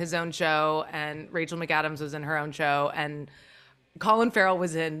was in his own show, and Rachel McAdams was in her own show, and Colin Farrell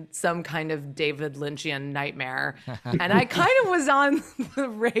was in some kind of David Lynchian nightmare. And I kind of was on the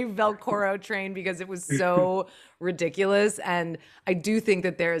Ray Velcoro train because it was so ridiculous. And I do think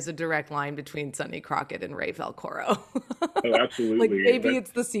that there is a direct line between Sonny Crockett and Ray Velcoro. Oh, absolutely. Like maybe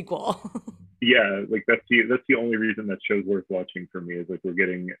it's the sequel. Yeah, like that's the only reason that show's worth watching for me, is like we're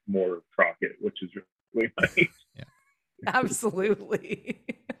getting more of Crockett, which is really nice. Yeah. Absolutely.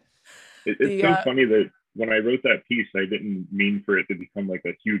 It's so funny that when I wrote that piece, I didn't mean for it to become like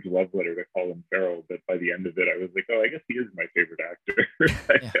a huge love letter to Colin Farrell, but by the end of it, I was like, oh, I guess he is my favorite actor.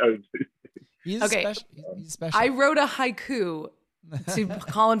 He's special. I wrote a haiku to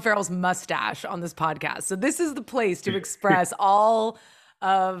Colin Farrell's mustache on this podcast. So this is the place to express all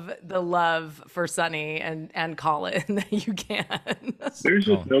of the love for Sonny and Colin that you can. There's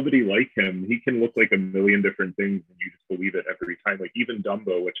just nobody like him. He can look like a million different things and you just believe it every time. Like even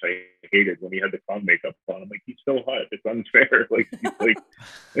Dumbo, which I hated when he had the clown makeup on. I'm like, he's so hot. It's unfair. Like he's like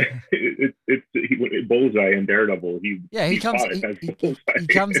it's Bullseye and Daredevil. He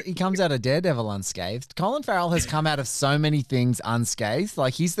comes out of Daredevil unscathed. Colin Farrell has come out of so many things unscathed.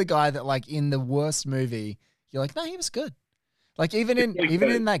 Like he's the guy that like in the worst movie, you're like, no, he was good. Like even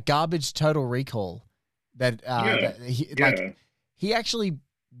in that garbage Total Recall, he actually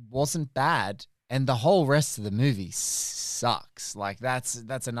wasn't bad, and the whole rest of the movie sucks. Like that's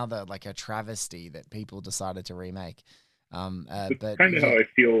another like a travesty that people decided to remake. But kind of how I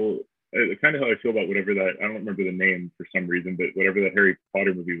feel. Kind of how I feel about whatever that, I don't remember the name for some reason, but whatever that Harry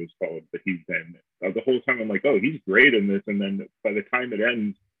Potter movie was called that he's in. The whole time I'm like, oh, he's great in this, and then by the time it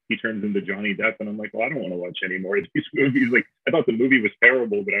ends, he turns into Johnny Depp, and I'm like, well, I don't want to watch any more of these movies. Like, I thought the movie was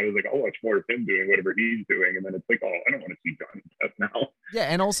terrible, but I was like, I'll watch more of him doing whatever he's doing, and then it's like, oh, I don't want to see Johnny Depp now. Yeah,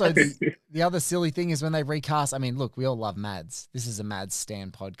 and also the other silly thing is when they recast. I mean, look, we all love Mads. This is a Mads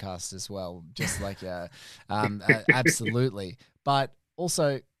Stan podcast as well, just like absolutely. But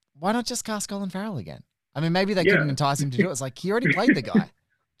also, why not just cast Colin Farrell again? I mean, maybe they couldn't entice him to do it. It's like he already played the guy.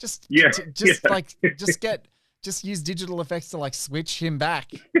 Just use digital effects to like switch him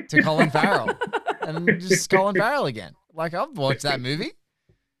back to Colin Farrell and just Colin Farrell again. Like I've watched that movie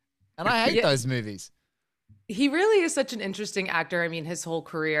and I hate those movies. He really is such an interesting actor. I mean, his whole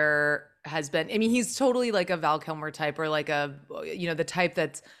career has been, I mean, he's totally like a Val Kilmer type or like the type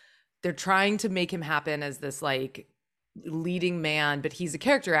that's, they're trying to make him happen as this like leading man, but he's a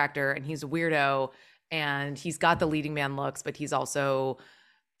character actor and he's a weirdo and he's got the leading man looks, but he's also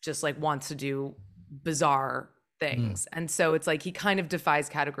just like wants to do bizarre things. And so it's like he kind of defies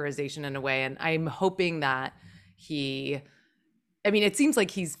categorization in a way. And I'm hoping that it seems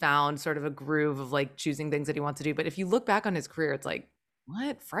like he's found sort of a groove of like choosing things that he wants to do. But if you look back on his career, it's like,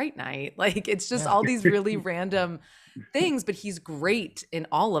 what? Fright Night? Like it's just all these really random things, but he's great in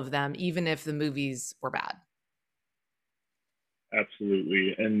all of them, even if the movies were bad.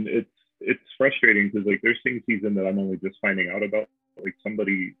 Absolutely. And it's frustrating because like there's things he's in that I'm only just finding out about. Like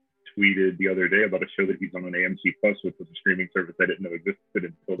somebody tweeted the other day about a show that he's on AMC Plus, which was a streaming service I didn't know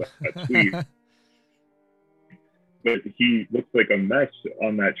existed until that tweet. But he looks like a mess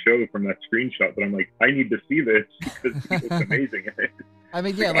on that show from that screenshot. But I'm like, I need to see this because he looks amazing in it. I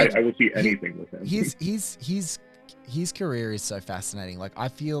mean, I will see anything with him. His career is so fascinating. Like I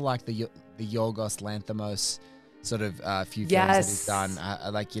feel like the Yorgos Lanthimos sort of few films that he's done.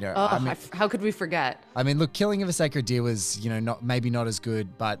 How could we forget? I mean, look, Killing of a Sacred Deer was, maybe not as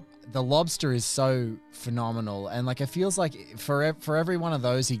good, but The Lobster is so phenomenal. And like, it feels like for every one of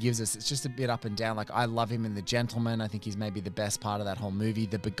those he gives us, it's just a bit up and down. Like I love him in The Gentleman. I think he's maybe the best part of that whole movie.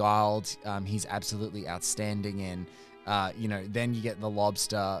 The Beguiled, he's absolutely outstanding. And, then you get The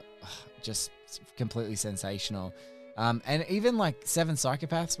Lobster, just completely sensational. And even like Seven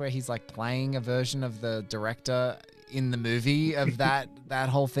Psychopaths, where he's like playing a version of the director in the movie of that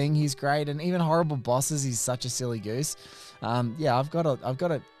whole thing, he's great. And even Horrible Bosses, he's such a silly goose. I've got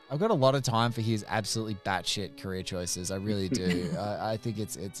a lot of time for his absolutely batshit career choices. I really do. I think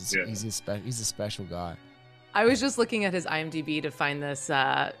he's a special guy. I was just looking at his IMDb to find this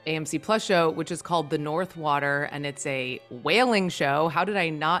AMC Plus show, which is called The North Water, and it's a whaling show. How did I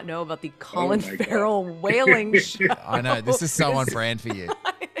not know about the Colin Farrell whaling show? I know, this is so on brand for you.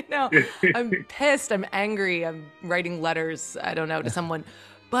 I know. I'm pissed. I'm angry. I'm writing letters, I don't know, to someone.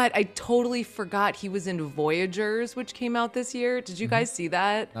 But I totally forgot he was in Voyagers, which came out this year. Did you guys see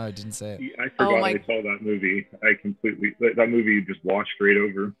that? No, I didn't see it. I forgot I saw that movie. That movie just washed right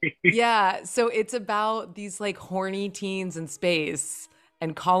over me. Yeah, so it's about these like horny teens in space,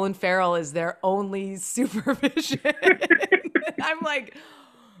 and Colin Farrell is their only supervision. I'm like,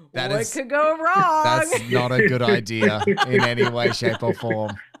 what could go wrong? That's not a good idea in any way, shape, or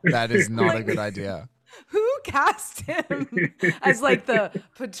form. That is not a good idea. Who cast him as like the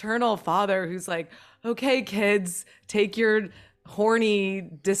paternal father who's like, okay, kids, take your horny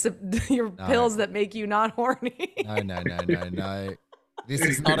pills that make you not horny? No. This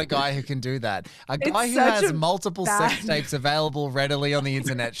is not a guy who can do that. A guy who has multiple sex tapes available readily on the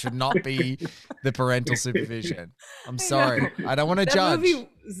internet should not be the parental supervision. I'm sorry. I don't want to judge. That movie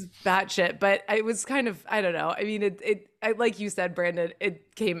was batshit, but it was kind of, I don't know. I mean, I, like you said, Brandon,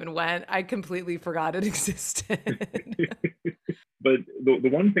 it came and went. I completely forgot it existed. But the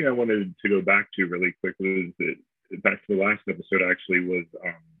one thing I wanted to go back to really quick was back to the last episode actually was,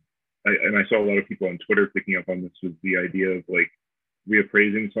 and I saw a lot of people on Twitter picking up on this, was the idea of like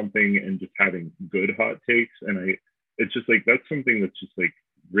reappraising something and just having good hot takes. And it's just like that's something that's just like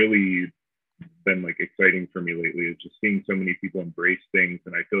really been like exciting for me lately, is just seeing so many people embrace things.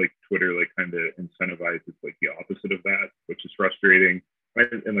 And I feel like Twitter like kind of incentivizes like the opposite of that, which is frustrating.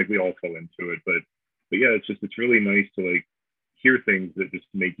 And like we all fell into it, but yeah, it's really nice to like hear things that just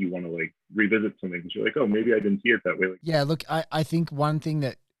make you want to like revisit something, because you're like, oh, maybe I didn't see it that way. Like, yeah, look, I think one thing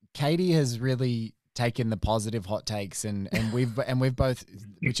that Katie has really taken the positive hot takes and we've both,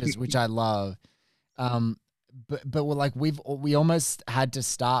 which I love. But we're like, we almost had to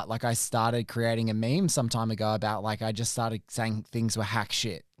start, like I started creating a meme some time ago about like, I just started saying things were hack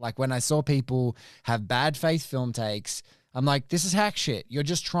shit. Like when I saw people have bad faith film takes, I'm like, this is hack shit. You're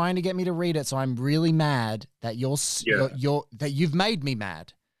just trying to get me to read it. So I'm really mad that that you've made me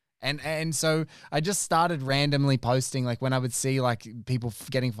mad. And so I just started randomly posting, like when I would see like people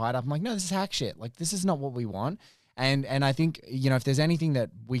getting fired up, I'm like, no, this is hack shit. Like this is not what we want. And I think, you know, if there's anything that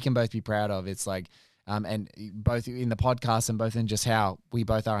we can both be proud of, it's like, and both in the podcast and both in just how we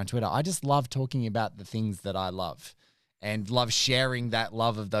both are on Twitter, I just love talking about the things that I love and love sharing that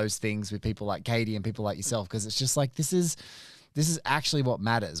love of those things with people like Katie and people like yourself. Cause it's just like, this is actually what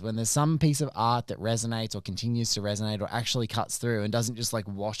matters. When there's some piece of art that resonates or continues to resonate or actually cuts through and doesn't just like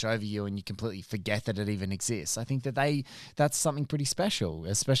wash over you and you completely forget that it even exists. I think that's something pretty special,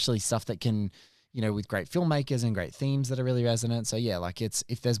 especially stuff that can, you know, with great filmmakers and great themes that are really resonant. So yeah, like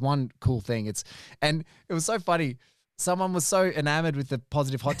if there's one cool thing, and it was so funny. Someone was so enamored with the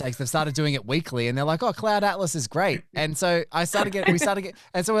positive hot takes, they've started doing it weekly and they're like, oh, Cloud Atlas is great. And so we started getting,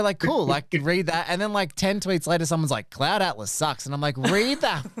 and so we're like, cool, like read that. And then like 10 tweets later, someone's like, Cloud Atlas sucks. And I'm like, read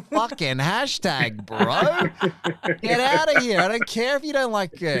that fucking hashtag, bro. Get out of here. I don't care if you don't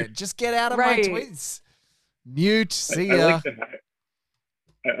like it. Just get out of my tweets. Mute. See ya.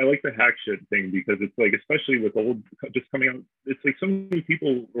 I like the hack shit thing, because it's like, especially with old just coming out, it's like so many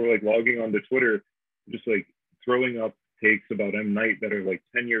people were like logging onto Twitter, just like throwing up takes about M. Night that are like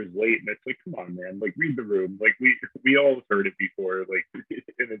 10 years late. And it's like, come on, man, like read the room. Like we all heard it before. Like,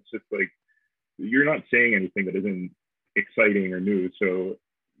 and it's just like, you're not saying anything that isn't exciting or new. So,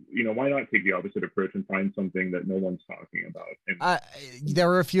 you know, why not take the opposite approach and find something that no one's talking about? And there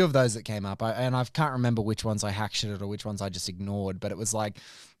were a few of those that came up, and I can't remember which ones I hack shitted or which ones I just ignored, but it was like,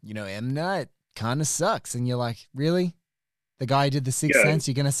 you know, M. Night kind of sucks. And you're like, really? The guy who did The Sixth Sense,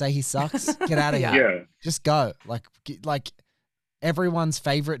 you're going to say he sucks? Get out of here. Yeah. Just go. Like everyone's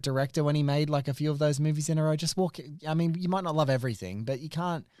favorite director when he made like a few of those movies in a row, just walk. I mean, you might not love everything, but you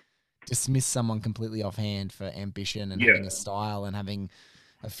can't dismiss someone completely offhand for ambition and having a style and having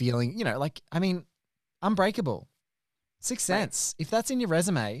a feeling, you know, like, I mean, Unbreakable, Sixth Sense. If that's in your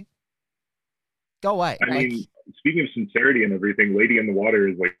resume, go away. I mean, speaking of sincerity and everything, Lady in the Water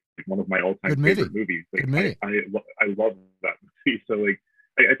is like one of my all-time favorite movies. Like, I love that movie. So like,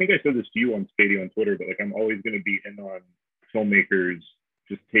 I think I said this to you once, Katie, on Twitter, but like, I'm always going to be in on filmmakers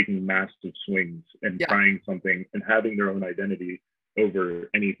just taking massive swings and trying something and having their own identity over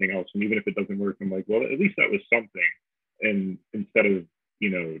anything else. And even if it doesn't work, I'm like, well, at least that was something. And instead of, you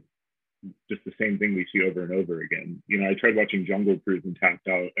know, just the same thing we see over and over again. You know, I tried watching Jungle Cruise and tapped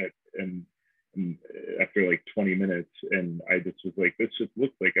out and after like 20 minutes, and I just was like, this just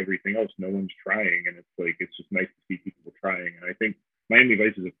looks like everything else. No one's trying, and it's like, it's just nice to see people trying. And I think Miami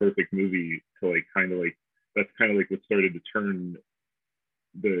Vice is a perfect movie to like kind of like, that's kind of like what started to turn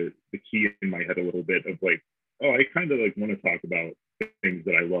the key in my head a little bit of like, oh, I kind of like want to talk about things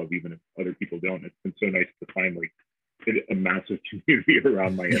that I love, even if other people don't. It's been so nice to find like a massive community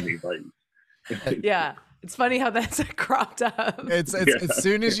around Miami Vice. Yeah. It's funny how that's cropped up. It's as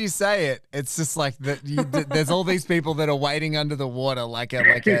soon as you say it, it's just like there's all these people that are waiting under the water like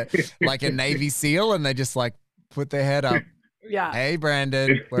a Navy SEAL, and they just like put their head up. Yeah. Hey,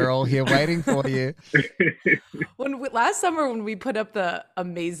 Brandon, we're all here waiting for you. Last summer when we put up the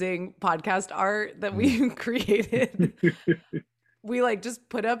amazing podcast art that we created, we like just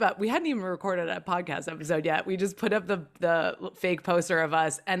put up we hadn't even recorded a podcast episode yet. We just put up the fake poster of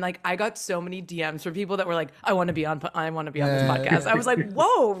us, and like I got so many DMs from people that were like, I want to be on this podcast. I was like,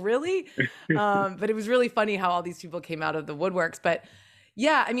 whoa, really? But it was really funny how all these people came out of the woodworks. But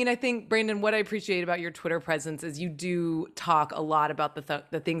yeah, I mean, I think, Brandon, what I appreciate about your Twitter presence is you do talk a lot about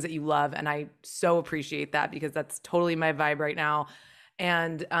the things that you love, and I so appreciate that, because that's totally my vibe right now.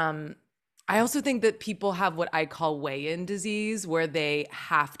 And I also think that people have what I call weigh-in disease, where they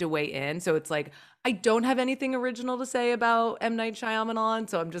have to weigh in. So it's like, I don't have anything original to say about M. Night Shyamalan,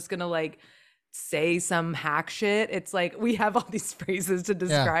 so I'm just going to like say some hack shit. It's like, we have all these phrases to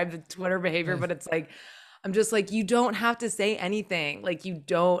describe the Twitter behavior, but it's like, I'm just like, you don't have to say anything. Like you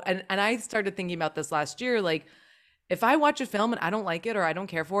don't. And I started thinking about this last year. Like, if I watch a film and I don't like it or I don't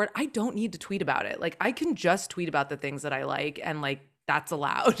care for it, I don't need to tweet about it. Like I can just tweet about the things that I like, and like that's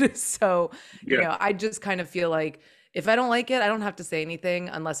allowed. So, you know, I just kind of feel like if I don't like it, I don't have to say anything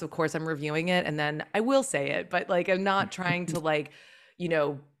unless of course I'm reviewing it, and then I will say it. But like I'm not trying to like, you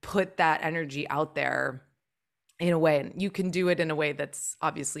know, put that energy out there in a way, and you can do it in a way that's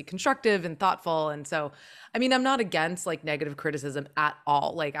obviously constructive and thoughtful. And so, I mean, I'm not against like negative criticism at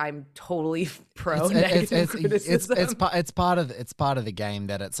all. Like I'm totally pro negative criticism. It's part of the game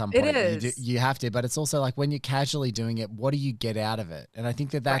that at some point you have to, but it's also like when you're casually doing it, what do you get out of it? And I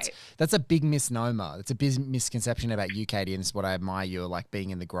think that's a big misnomer. It's a big misconception about you, Katie, and it's what I admire you, like being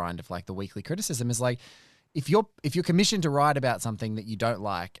in the grind of like the weekly criticism is like, if you're commissioned to write about something that you don't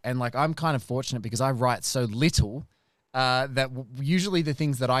like, and like I'm kind of fortunate because I write so little that usually the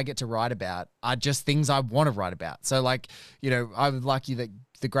things that I get to write about are just things I want to write about. So like, you know, I was lucky that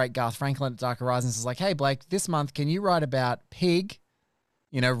the great Garth Franklin at Dark Horizons is like, hey Blake, this month can you write about Pig,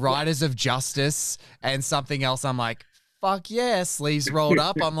 you know, Riders of Justice and something else? I'm like, fuck yeah, sleeves rolled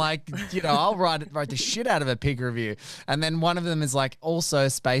up. I'm like, you know, I'll write the shit out of a Pig review. And then one of them is like also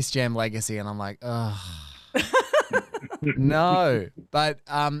Space Jam Legacy, and I'm like, ugh. No, but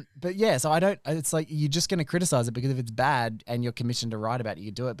yeah, so I don't, it's like you're just going to criticize it because if it's bad and you're commissioned to write about it,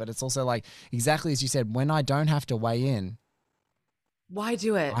 you do it. But it's also like, exactly as you said, when I don't have to weigh in, why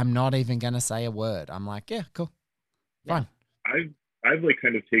do it? I'm not even going to say a word. I'm like, yeah, cool. Fine. I've like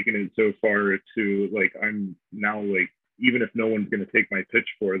kind of taken it so far to like, I'm now like, even if no one's going to take my pitch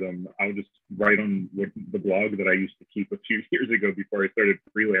for them, I'll just write on the blog that I used to keep a few years ago before I started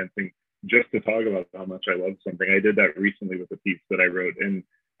freelancing, just to talk about how much I love something. I did that recently with a piece that I wrote, and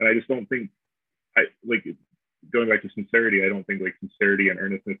I just don't think, I like going back to sincerity, I don't think like sincerity and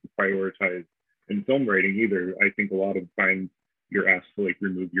earnestness is prioritized in film writing either. I think a lot of times you're asked to like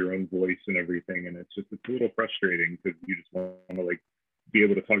remove your own voice and everything, and it's a little frustrating because you just want to like be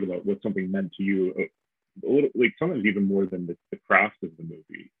able to talk about what something meant to you a little, like sometimes even more than the craft of the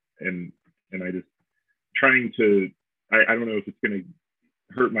movie. And I just trying to, I don't know if it's going to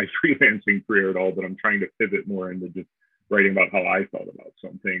hurt my freelancing career at all, but I'm trying to pivot more into just writing about how I felt about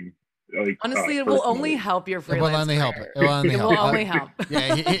something. Like, honestly, it will only help your freelance. It will only help. It will only help.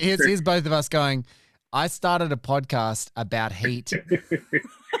 Yeah, here's both of us going, I started a podcast about heat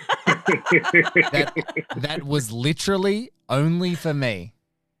that was literally only for me.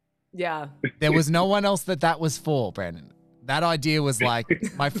 Yeah. There was no one else that was for, Brandon. That idea was like,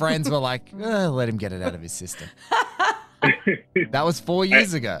 my friends were like, let him get it out of his system. That was 4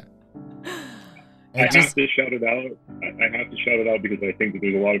 years ago. I have to shout it out. I have to shout it out because I think that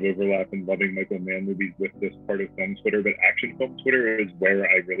there's a lot of overlap in loving Michael Mann movies with this part of film Twitter, but action film Twitter is where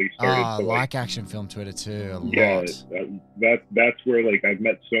I really started. I like action film Twitter too, a lot. That's where like I've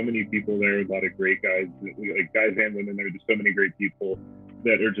met so many people there, a lot of great guys, like guys and women. There are just so many great people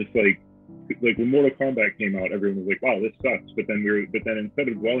that are just like when Mortal Kombat came out, everyone was like, "Wow, this sucks." But then instead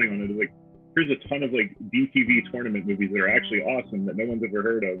of dwelling on it, like, here's a ton of like DTV tournament movies that are actually awesome that no one's ever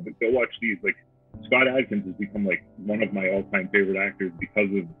heard of. But go watch these. Like Scott Adkins has become like one of my all-time favorite actors because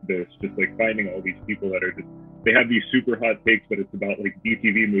of this. Just like finding all these people that are just, they have these super hot takes, but it's about like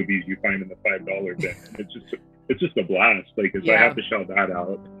DTV movies you find in the $5 bin. It's just a blast. Like, I have to shout that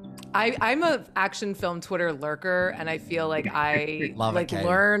out. I'm a action film Twitter lurker, and I feel like I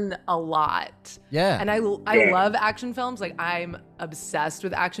learn a lot. Yeah. And I love action films. Like I'm obsessed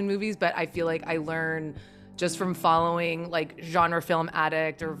with action movies, but I feel like I learn just from following like Genre Film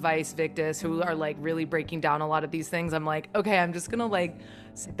Addict or Vice Victus, who are like really breaking down a lot of these things. I'm like, okay, I'm just gonna like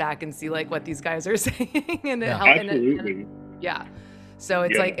sit back and see like what these guys are saying, and it helps. Absolutely. Yeah. So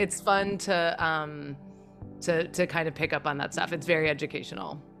it's like it's fun to kind of pick up on that stuff. It's very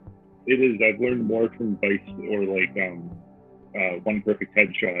educational. It is. I've learned more from Vice or like One Perfect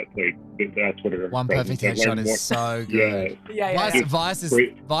Headshot. Like that's what it. One Perfect Headshot is so good. Yeah.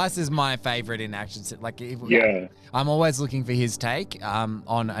 Vice is my favorite in action. Like, I'm always looking for his take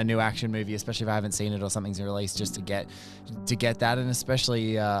on a new action movie, especially if I haven't seen it or something's released, just to get that. And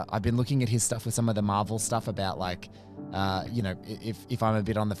especially, I've been looking at his stuff with some of the Marvel stuff about like, you know, if I'm a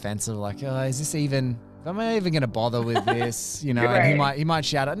bit on the fence of like, is this even? Am I even going to bother with this? You know, and he might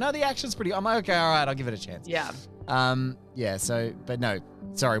shout out, no, the action's pretty. I'm like, okay, all right, I'll give it a chance. Yeah. So, but no,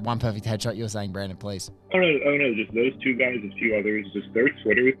 sorry, One Perfect Headshot. You were saying, Brandon, please. Oh no, just those two guys, a few others, just their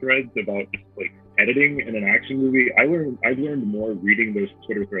Twitter threads about just like editing in an action movie. I've learned more reading those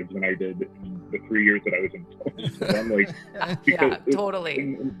Twitter threads than I did in the 3 years that I was in film. So I'm like,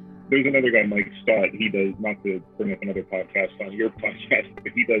 totally. There's another guy, Mike Scott. He does, not to bring up another podcast on your podcast,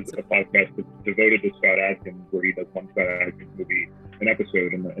 but he does a podcast that's devoted to Scott Adkins, where he does one Scott Adkins movie an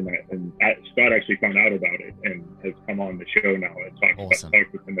episode, and Scott actually found out about it and has come on the show now and talks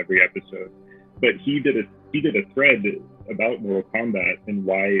with him every episode. But he did a thread about Mortal Kombat and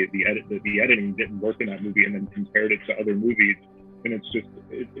why the editing didn't work in that movie, and then compared it to other movies. And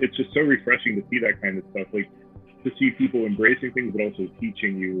it's just so refreshing to see that kind of stuff, like to see people embracing things, but also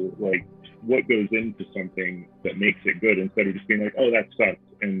teaching you like what goes into something that makes it good, instead of just being like, oh, that sucks,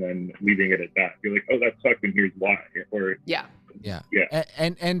 and then leaving it at that. You're like, oh, that sucked, and here's why. Or yeah.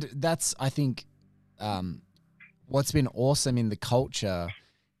 And that's, I think, what's been awesome in the culture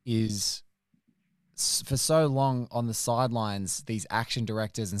is, for so long on the sidelines, these action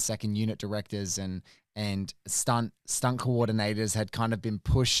directors and second unit directors and stunt coordinators had kind of been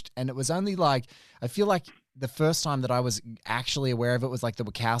pushed, and it was only like, I feel like the first time that I was actually aware of it was like the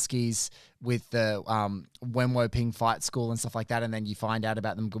Wachowskis with the Wenwo Ping Fight School and stuff like that, and then you find out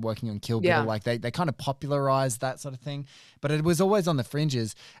about them working on Kill Bill. Like they kind of popularized that sort of thing, but it was always on the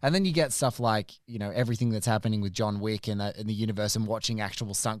fringes. And then you get stuff like, you know, everything that's happening with John Wick in the universe, and watching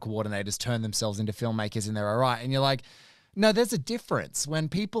actual stunt coordinators turn themselves into filmmakers, and they're all right. And you're like, no, there's a difference when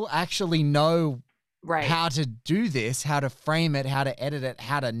people actually know how to do this, how to frame it, how to edit it,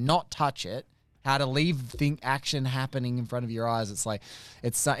 how to not touch it, how to leave action happening in front of your eyes. It's like,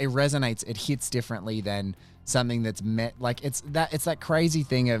 it resonates, it hits differently than something that's like, it's that crazy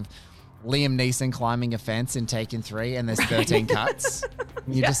thing of Liam Neeson climbing a fence in Taken 3 and there's 13 cuts.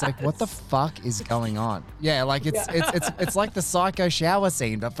 And you're just like, what the fuck is going on? Yeah, like it's like the Psycho shower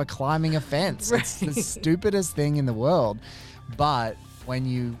scene, but for climbing a fence. It's the stupidest thing in the world. But when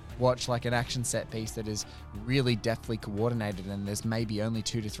you watch like an action set piece that is really deftly coordinated, and there's maybe only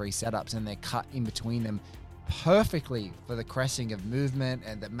 2 to 3 setups, and they're cut in between them perfectly for the cresting of movement,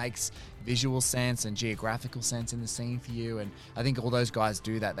 and that makes visual sense and geographical sense in the scene for you. And I think all those guys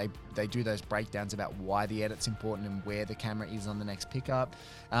do that. They do those breakdowns about why the edit's important and where the camera is on the next pickup.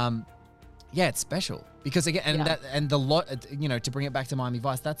 Yeah, it's special because again, to bring it back to Miami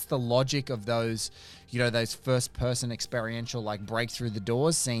Vice, that's the logic of those, you know, those first person experiential, like break through the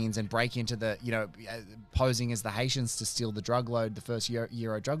doors scenes and break into the, you know, posing as the Haitians to steal the drug load, the first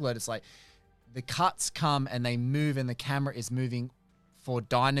Euro drug load. It's like the cuts come and they move, and the camera is moving for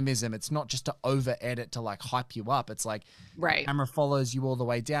dynamism. It's not just to over edit to like hype you up. It's like camera follows you all the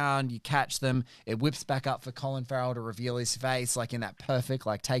way down. You catch them. It whips back up for Colin Farrell to reveal his face, like in that perfect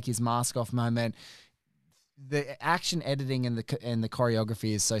like take his mask off moment. The action editing and the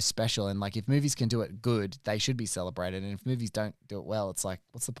choreography is so special. And like if movies can do it good, they should be celebrated. And if movies don't do it well, it's like,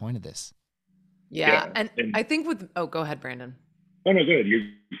 what's the point of this? Yeah. And I think go ahead, Brandon. Oh no, good.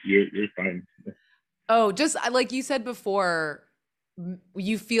 You're fine. Oh, just like you said before,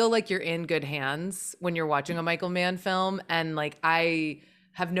 you feel like you're in good hands when you're watching a Michael Mann film. And like, I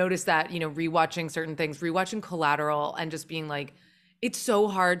have noticed that, you know, rewatching certain things, rewatching Collateral, and just being like, it's so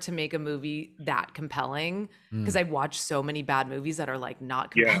hard to make a movie that compelling, because I've watched so many bad movies that are like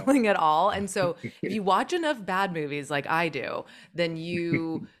not compelling at all. And so if you watch enough bad movies like I do, then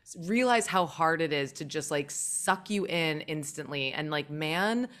you realize how hard it is to just like suck you in instantly. And like,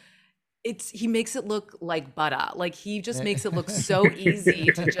 Mann, he makes it look like butter. Like he just makes it look so easy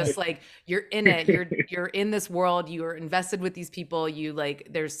to just like, you're in it, you're in this world, you're invested with these people, you like,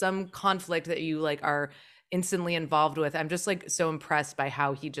 there's some conflict that you like are instantly involved with. I'm just like so impressed by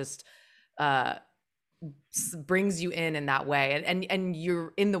how he just brings you in that way. And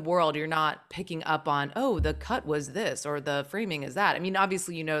you're in the world, you're not picking up on, oh, the cut was this or the framing is that. I mean,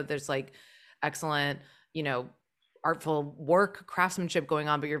 obviously, you know, there's like excellent, you know, artful work, craftsmanship going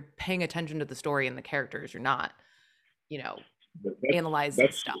on, but you're paying attention to the story and the characters. You're not, you know, analyzing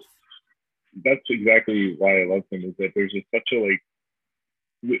stuff. That's exactly why I love him, is that there's just such a like,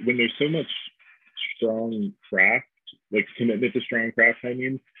 when there's so much strong craft, like commitment to strong craft, I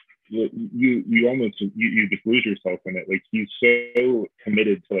mean, you almost you just lose yourself in it. Like he's so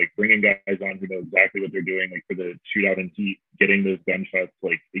committed to like bringing guys on who know exactly what they're doing, like for the shootout in Heat, getting those gunshots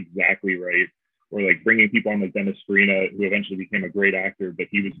like exactly right, or like bringing people on like Dennis Farina, who eventually became a great actor, but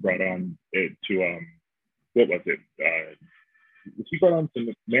he was brought on to what was it? Was he brought on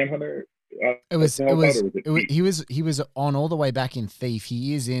to Manhunter? He was on all the way back in Thief.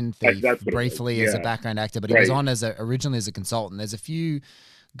 He is in Thief briefly as a background actor, but he was on originally as a consultant. There's a few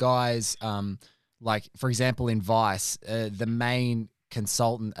guys, like for example in Vice, the main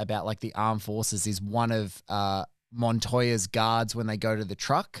consultant about like the armed forces is one of Montoya's guards when they go to the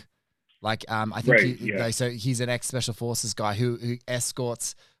truck. Like I think so he's an ex-special forces guy who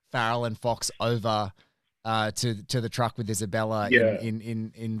escorts Farrell and Fox over to the truck with Isabella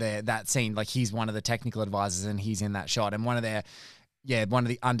in that scene. Like he's one of the technical advisors and he's in that shot. And one of their one of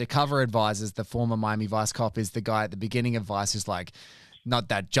the undercover advisors, the former Miami Vice cop, is the guy at the beginning of Vice who's like, not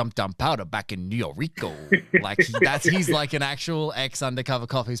that jump dump powder back in New Rico. Like he's like an actual ex-undercover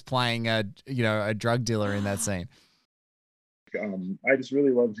cop who's playing a drug dealer in that scene. I just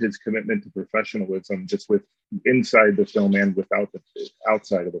really loved his commitment to professionalism, just with inside the film and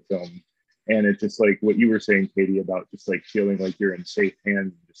outside of the film. And it's just like what you were saying, Katie, about just like feeling like you're in safe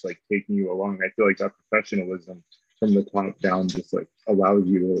hands, just like taking you along. I feel like that professionalism from the top down just like allows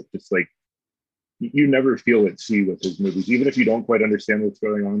you to just like, you never feel at sea with his movies, even if you don't quite understand what's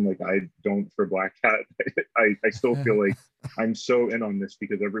going on. Like I don't for Black Cat. I still feel like I'm so in on this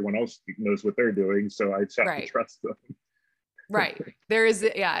because everyone else knows what they're doing. So I just have to trust them. Right. There is,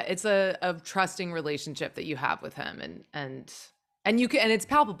 it's a trusting relationship that you have with him, and you can, and it's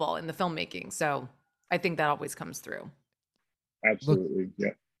palpable in the filmmaking. So I think that always comes through. Absolutely.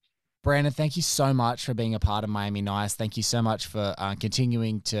 Yeah. Brandon, thank you so much for being a part of Miami Nice. Thank you so much for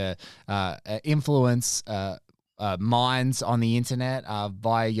continuing to influence minds on the internet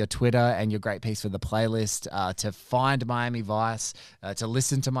via your Twitter and your great piece for the playlist, to find Miami Vice, to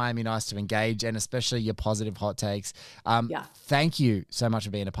listen to Miami Nice, to engage, and especially your positive hot takes. Thank you so much for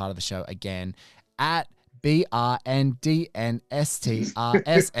being a part of the show again. At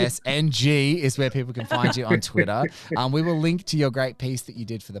BRNDNSTRSSNG is where people can find you on Twitter. We will link to your great piece that you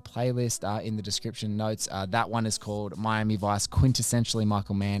did for the playlist in the description notes. That one is called Miami Vice, Quintessentially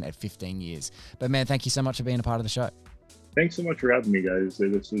Michael Mann at 15 years. But man, thank you so much for being a part of the show. Thanks so much for having me, guys.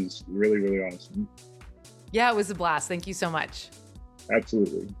 This was really, really awesome. Yeah, it was a blast. Thank you so much.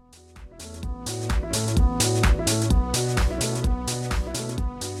 Absolutely.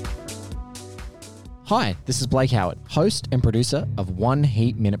 Hi, this is Blake Howard, host and producer of One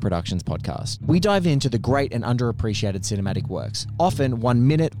Heat Minute Productions podcast. We dive into the great and underappreciated cinematic works, often 1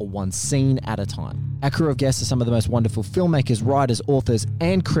 minute or one scene at a time. Our crew of guests are some of the most wonderful filmmakers, writers, authors,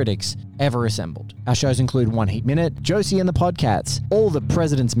 and critics ever assembled. Our shows include One Heat Minute, Josie and the Podcats, All the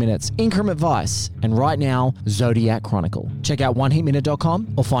President's Minutes, Increment Vice, and right now, Zodiac Chronicle. Check out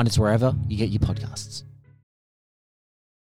oneheatminute.com or find us wherever you get your podcasts.